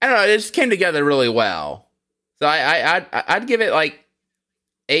 I don't know. It just came together really well. So I'd give it like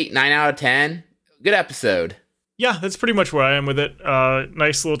 8, 9 out of 10. Good episode. Yeah, that's pretty much where I am with it.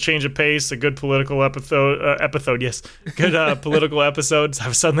 Nice little change of pace. A good political episode. Yes, good political episodes. I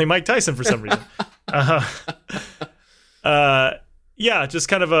was suddenly Mike Tyson for some reason. Yeah, just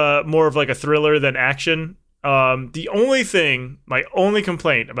kind of more of like a thriller than action. My only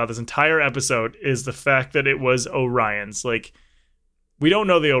complaint about this entire episode is the fact that it was Orions. Like, we don't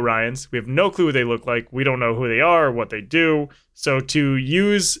know the Orions. We have no clue what they look like. We don't know who they are or what they do. So to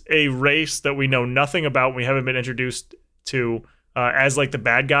use a race that we know nothing about, we haven't been introduced to as like the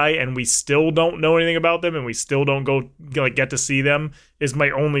bad guy, and we still don't know anything about them, and we still don't get to see them, is my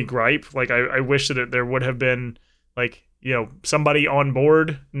only gripe. Like, I wish that there would have been like, somebody on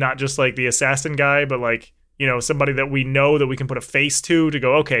board, not just like the assassin guy, but like, somebody that we know that we can put a face to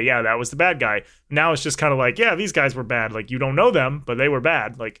go, okay, yeah, that was the bad guy. Now it's just kind of like, yeah, these guys were bad. Like, you don't know them, but they were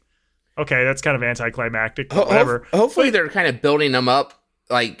bad. Like, okay, that's kind of anticlimactic, whatever. Hopefully they're kind of building them up,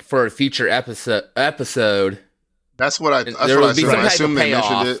 like, for a future episode. That's what I said. I assume they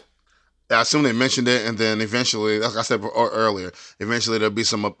mentioned it. I assume they mentioned it, and then eventually, like I said earlier, eventually there'll be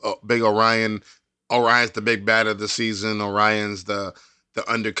some big Orion. Orion's the big bad of the season. Orion's the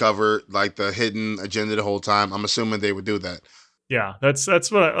undercover, like the hidden agenda the whole time. I'm assuming they would do that. Yeah, that's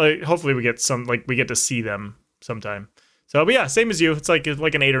what. Hopefully we get to see them sometime. So, but yeah, same as you. It's like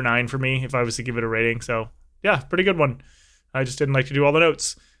an 8 or 9 for me if I was to give it a rating. So yeah, pretty good one. I just didn't like to do all the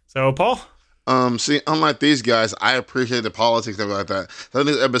notes. So Paul. See, unlike these guys, I appreciate the politics and everything like that. I think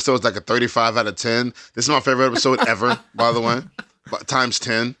this episode is like a 35 out of 10. This is my favorite episode ever, by the way, times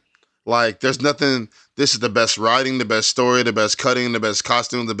 10. Like, there's nothing. This is the best writing, the best story, the best cutting, the best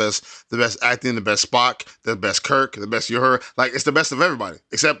costume, the best acting, the best Spock, the best Kirk, the best Uhura. Like, it's the best of everybody,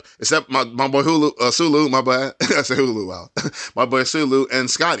 except my boy Sulu, my boy. I said Hulu. Wow, my boy Sulu and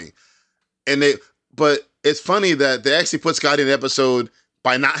Scotty. But it's funny that they actually put Scotty in the episode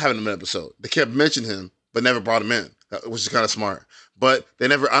by not having him in the episode. They kept mentioning him, but never brought him in, which is kind of smart. But they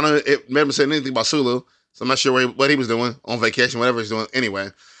never. Never said anything about Sulu, so I'm not sure what he was doing on vacation, whatever he's doing. Anyway.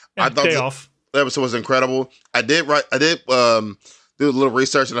 Day off. episode was incredible. I did do a little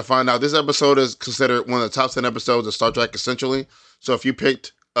research and I find out this episode is considered one of the top 10 episodes of Star Trek essentially. So if you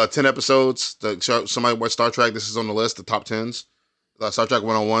picked 10 episodes to show somebody watch Star Trek, this is on the list, the top 10s. Star Trek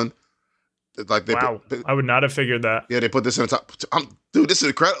 101. Like I would not have figured that. Yeah, they put this in the top. Dude, this is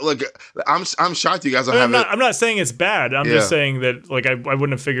incredible. Like, I'm shocked you guys don't have it. I'm not saying it's bad. I'm just saying that like I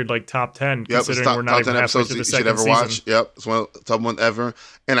wouldn't have figured like top 10 considering we're not even halfway through the second season. Watch. Yep, it's one of the top one ever.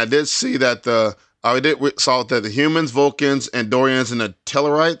 And I did see that saw that the humans, Vulcans, and Dorians and the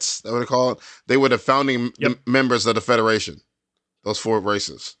Tellarites, that what they call it, they were the founding members of the Federation. Those 4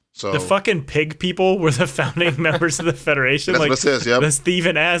 races. So the fucking pig people were the founding members of the Federation. That's what it says. Yep. Those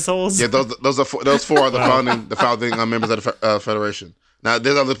thieving assholes. Yeah, those 4 are the founding members of the Federation. Now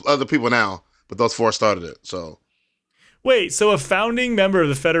there's other people now, but those 4 started it. So wait, so a founding member of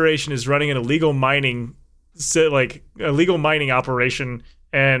the Federation is running an illegal mining, operation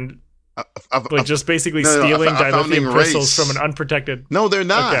and just basically stealing dilithium crystals from an unprotected. No, they're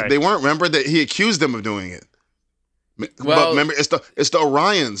not. Okay. They weren't. Remember that he accused them of doing it. Well, but remember, it's the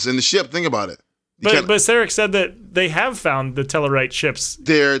Orions in the ship. Think about it. But Sarek said that they have found the Tellarite ships.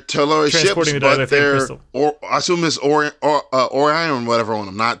 They're Tellarite ships, the but they're crystal. I assume it's Orion or whatever on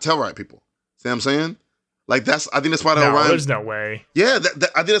them, not Tellarite people. See what I'm saying? Like I think that's why the Orion. There's no way. Yeah, I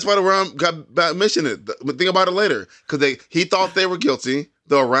think that's why the Orion got mentioned it. But think about it later, because he thought they were guilty.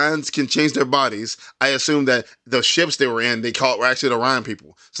 The Orions can change their bodies. I assume that the ships they were in, were actually the Orion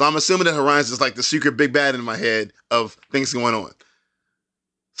people. So I'm assuming that Orion's is like the secret big bad in my head of things going on.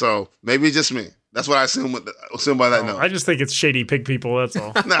 So maybe it's just me. That's what I assume by that note. I just think it's shady pig people. That's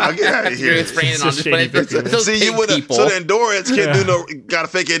all. Nah, get out of here. It's shady pig people. See, you would so the Endurance can't got a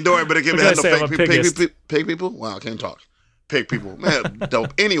fake Endurance, but it can't have no fake pig people. Wow, I can't talk. Pig people, man,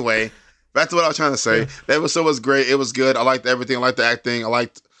 dope. Anyway. Back to what I was trying to say. The episode was great. It was good. I liked everything. I liked the acting. I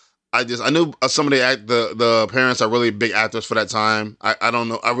knew some of the parents are really big actors for that time. I don't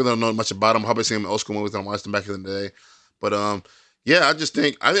know. I really don't know much about them. I've probably seen them in old school movies and watched them back in the day. But yeah, I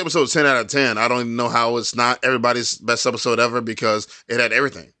think episode 10 out of 10. I don't even know how it's not everybody's best episode ever because it had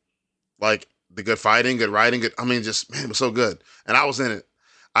everything. Like the good fighting, good writing, good. I mean, just man, it was so good. And I was in it.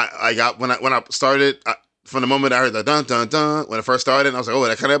 I got when I started. From the moment I heard the dun dun dun when it first started, and I was like, "Oh,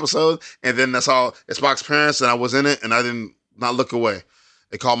 that kind of episode." And then that's all. It's Spock's parents, and I was in it, and I did not look away.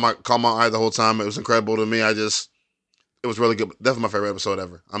 It caught my eye the whole time. It was incredible to me. It was really good. Definitely my favorite episode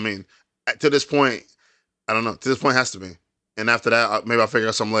ever. I mean, to this point, I don't know. To this point, it has to be. And after that, maybe I'll figure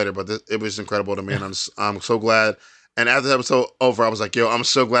out something later. But it was incredible to me, and I'm so glad. And after the episode over, I was like, "Yo, I'm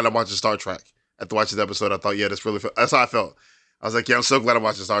so glad I watched Star Trek." After watching the episode, I thought, "Yeah, that's how I felt." I was like, yeah, I'm so glad I'm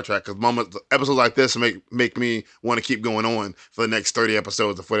watching Star Trek because episodes like this make me want to keep going on for the next 30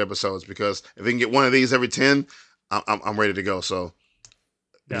 episodes or 40 episodes because if we can get one of these every 10, I'm ready to go. So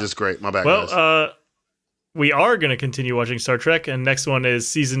it's just great. My bad, guys. We are going to continue watching Star Trek, and next one is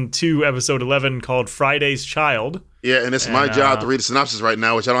season 2, episode 11, called Friday's Child. Yeah, and it's my job to read the synopsis right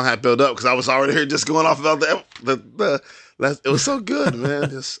now, which I don't have built up because I was already here just going off about it was so good,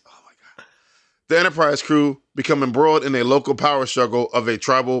 man. The Enterprise crew become embroiled in a local power struggle of a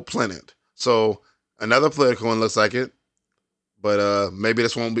tribal planet. So another political one looks like it, but maybe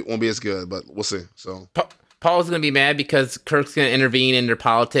this won't be as good. But we'll see. So Paul's gonna be mad because Kirk's gonna intervene in their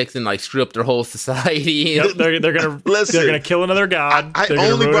politics and like screw up their whole society. Yep, they're gonna kill another god. I they're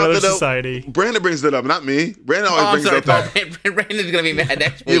only gonna brought that up. Society. Brandon brings that up, not me. Brandon always brings that up. Brandon's gonna be mad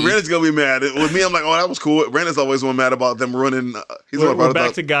next week. Yeah, Brandon's gonna be mad. With me, I'm like, oh, that was cool. Brandon's always one mad about them running. We're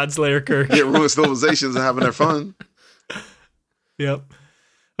back to Godslayer Kirk. Yeah, ruining civilizations and having their fun. Yep.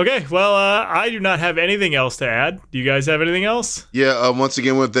 Okay, well, I do not have anything else to add. Do you guys have anything else? Yeah, once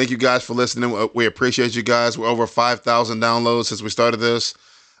again, thank you guys for listening. We appreciate you guys. We're over 5,000 downloads since we started this.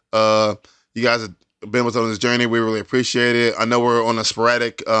 You guys have been with us on this journey. We really appreciate it. I know we're on a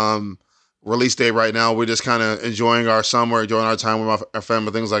sporadic release day right now. We're just kind of enjoying our summer, enjoying our time with our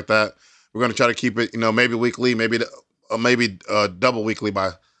family, things like that. We're going to try to keep it, maybe weekly, maybe double weekly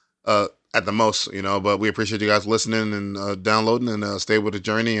by at the most, but we appreciate you guys listening and downloading and stay with the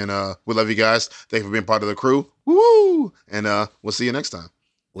journey. And we love you guys. Thank you for being part of the crew. Woo! And we'll see you next time.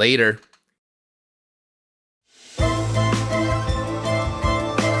 Later.